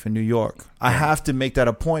nightlife in New York. I have to make that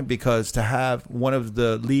a point because to have one of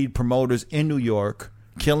the lead promoters in New York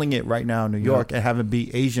killing it right now in New York and having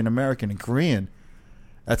be Asian American and Korean,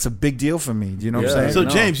 that's a big deal for me. Do you know what I'm saying? So No.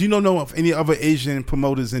 James, you don't know of any other Asian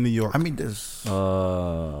promoters in New York? I mean, there's.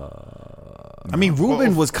 I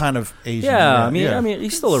Ruben was kind of Asian. Yeah, I mean,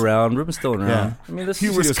 he's still around. Ruben's still around. Yeah. I mean, this He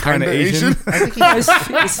is was kind kind of of Asian.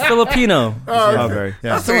 Asian. he's Filipino. Okay.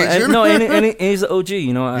 Yeah. That's Asian. No, and he's an OG.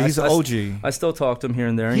 You know, He's an OG. I still talk to him here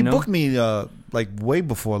and there. He you know, booked me like way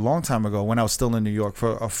before, a long time ago, when I was still in New York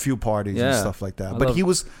for a few parties and Yeah. stuff like that. I But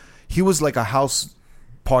love- he was like a house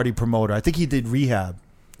party promoter. I think he did Rehab.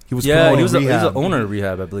 He was yeah, promoting he was Rehab. the owner of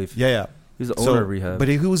Rehab, I believe. Yeah, yeah. He was the So- owner of Rehab. But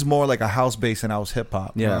he was more like a house bass and I was hip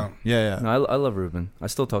hop. yeah, Wow. Yeah, yeah. No, I love Ruben. I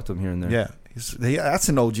still talk to him here and there. Yeah. That's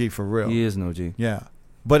an OG for real. He is an OG. Yeah.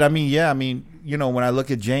 But I mean, you know, when I look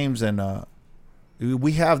at James and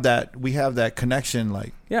we have that connection,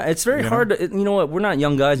 like, Yeah, it's very You hard to, you know what, we're not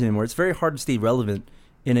young guys anymore. It's very hard to stay relevant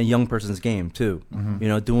in a young person's game too. Mm-hmm. You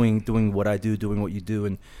know, doing what I do, doing what you do,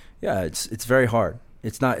 and yeah, it's very hard.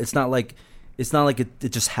 It's not like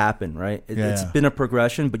it just happened, right? It's Yeah. been a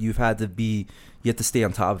progression, but you have to stay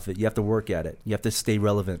on top of it. You have to work at it. You have to stay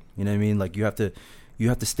relevant. You know what I mean? Like you have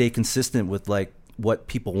to stay consistent with like what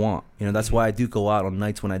people want. You know, that's why I do go out on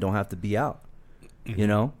nights when I don't have to be out. You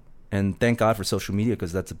know? And thank God for social media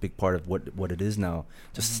because that's a big part of what it is now.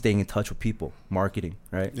 Just staying in touch with people, marketing,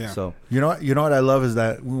 right? Yeah. So you know what I love is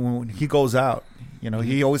that when he goes out, you know,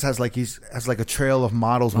 he always has like a trail of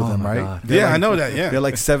models with Oh him, my right? God. They're Yeah, like- I know that. Yeah, They're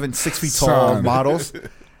like 6 feet tall Son. models,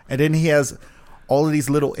 and then he has all of these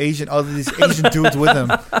Asian dudes with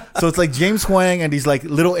him. So it's like James Huang and these like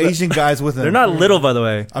little Asian guys with him. they're not little, by the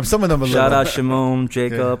way. Some of them are Shout little. out Shimon,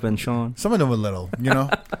 Jacob, and Sean. Some of them are little, you know.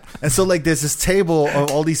 And so like there's this table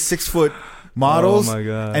of all these 6 foot models, Oh, my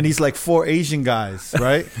God. and he's like 4 Asian guys,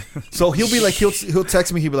 right? So he'll be like he'll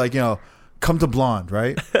text me, he'll be like, you know, come to Blonde,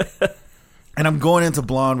 right? And I'm going into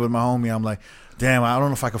Blonde with my homie. I'm like, damn, I don't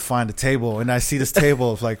know if I could find a table. And I see this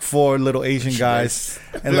table of like 4 little Asian guys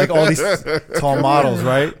and like all these tall models,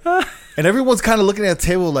 right? And everyone's kind of looking at the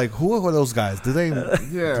table like, who are those guys? Do they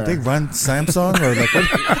run Samsung or like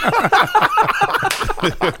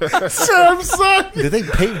Samsung. did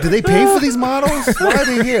they pay for these models? Why are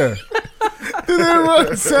they here? Did they run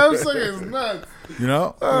Samsung? Is nuts. You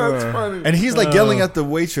know? Oh, that's funny. And he's like yelling at the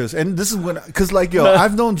waitress. And this is when, because like, yo,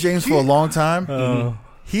 I've known James for a long time.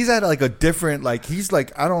 He's at like a different, like, he's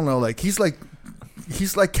like, I don't know, like, he's like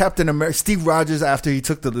Captain America, Steve Rogers after he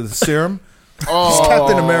took the serum. He's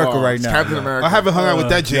Captain America right It's now. Captain Yeah. America. I haven't hung out with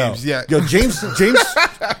that James yet. Yo, James,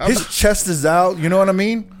 his chest is out. You know what I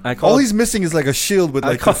mean? I call- All he's missing is like a shield with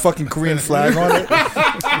like a fucking Korean flag on it.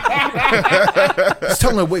 He's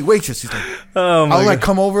telling the waitress, he's like, Oh my I'll like God.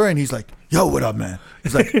 come over and he's like, yo, what up, man?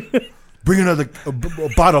 He's like, bring another a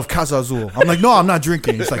bottle of Casa Azul. I'm like, no, I'm not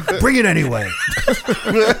drinking. He's like, bring it anyway.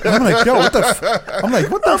 I'm like, yo, what the? I'm like,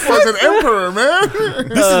 what the fuck? was an emperor, man.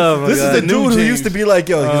 Oh my This God. is the New dude who James. used to be like,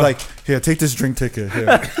 yo, he's like, here, take this drink ticket. Here.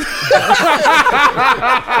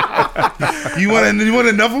 You want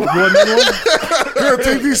another one? Here,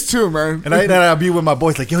 take these 2, man. And I'll be with my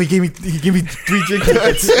boys like, yo, he gave me 3 drink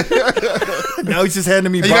tickets. Now he's just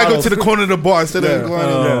handing me And you gotta go bottles. to the corner of the bar instead of going.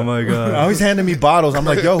 Oh my God. Now he's handing me bottles. I'm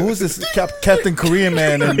like, yo, who's this Captain Korean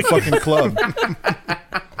man in the fucking club?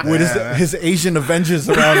 With his Asian Avengers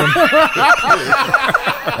around him.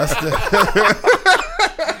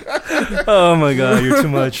 Oh my God, you're too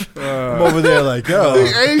much. I'm over there like, yo.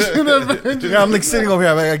 Asian Avenger. Yeah, I'm like sitting over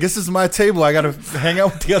here. I'm like, I guess this is my table. I gotta hang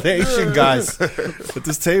out with the other Asian guys at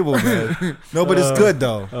this table, man. No, but it's good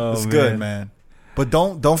though. It's good, man. But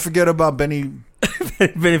don't forget about Benny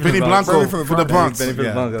Benny Blanco from the for the Bronx. Bronx. Benny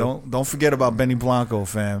Yeah, Blanco. don't forget about Benny Blanco,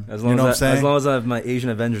 fam. As long You know what I'm as saying? as long as I have my Asian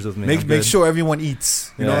Avengers with me. I'm Make good. sure everyone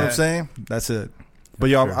eats. You know what Yeah. I'm saying? That's it. But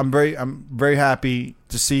y'all, I'm very happy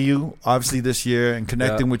to see you. Obviously this year and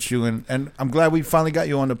connecting with you, and I'm glad we finally got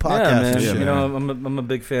you on the podcast. Yeah, man. and shit. You know, I'm a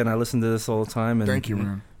big fan. I listen to this all the time, and Thank you,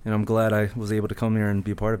 man. And I'm glad I was able to come here and be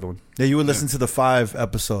a part of it. Yeah, you would listen to the 5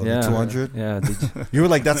 episode, Yeah, the 200. Yeah, You were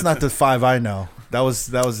like, that's not the 5 I know. That was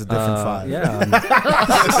a different 5. Yeah,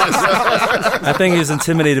 I think he was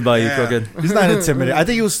intimidated by you, Crooked. He's not intimidated. I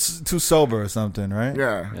think he was too sober or something, right?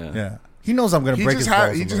 Yeah. Yeah. He knows I'm gonna He break just his balls.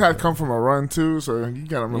 had a just little had bit. come from a run too, so he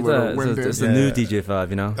got him a little winded. It's the new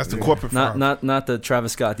DJ5, you know. That's the corporate. Not front. not the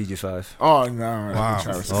Travis Scott DJ5. Oh no! Wow.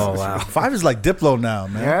 Travis Oh Scott. wow. 5 is like Diplo now,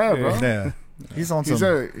 man. Yeah, bro. Yeah. He's on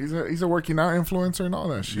some. He's a working out influencer and all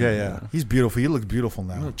that shit. Yeah. He's beautiful. He looks beautiful You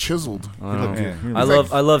now. know, chiseled. I don't know. Yeah.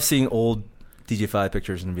 I love seeing old DJ5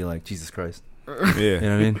 pictures and be like, Jesus Christ. Yeah. You know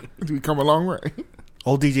what I mean? Did we come a long way?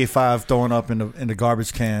 Old DJ5 throwing up in the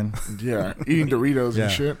garbage can. Yeah, eating Doritos Yeah.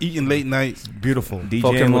 and shit. Eating late night. Beautiful.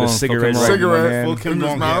 DJing with a cigarette, Pokemon. right in Cigarette one hand. in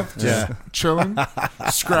his mouth, Yeah. just chilling,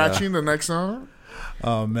 scratching the next song.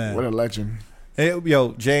 Oh What man. a legend. Hey,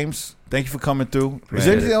 yo, James, thank you for coming through. Is Appreciate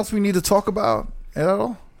there anything it. else we need to talk about at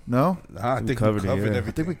all? No? Nah, I think we covered covered, it, yeah. I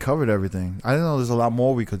everything. think we covered everything. I didn't know there's a lot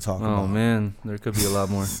more we could talk Oh about. man, there could be a lot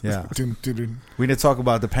more. Yeah. Dun, dun, dun. We didn't talk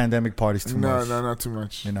about the pandemic parties too No, much. no, not too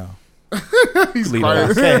much. You know. He's Lead quiet.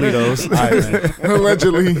 us. Can't lead us. All right, man.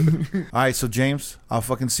 Allegedly. All right, so James, I'll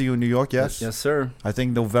fucking see you in New York, yes? Yes, sir. I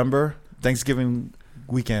think November, Thanksgiving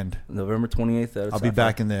weekend. November 28th. I'll be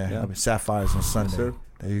back in there. Yeah. I'll be Sapphires on Sunday. sir.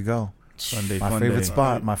 There you go. Sunday My fun favorite day.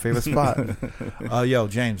 spot. My favorite spot. Yo,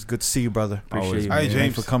 James, good to see you, brother. Appreciate Always, you. man. Hey, man.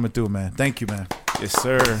 James. Thanks for coming through, man. Thank you, man. Yes,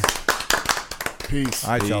 sir. Peace.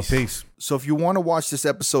 All right, y'all. Peace. So if you want to watch this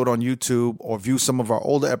episode on YouTube or view some of our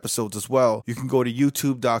older episodes as well, you can go to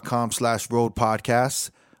youtube.com/Road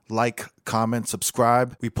Podcasts. Like, comment,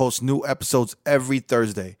 subscribe. We post new episodes every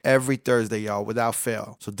Thursday, y'all, without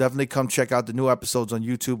fail. So definitely come check out the new episodes on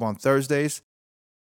YouTube on Thursdays.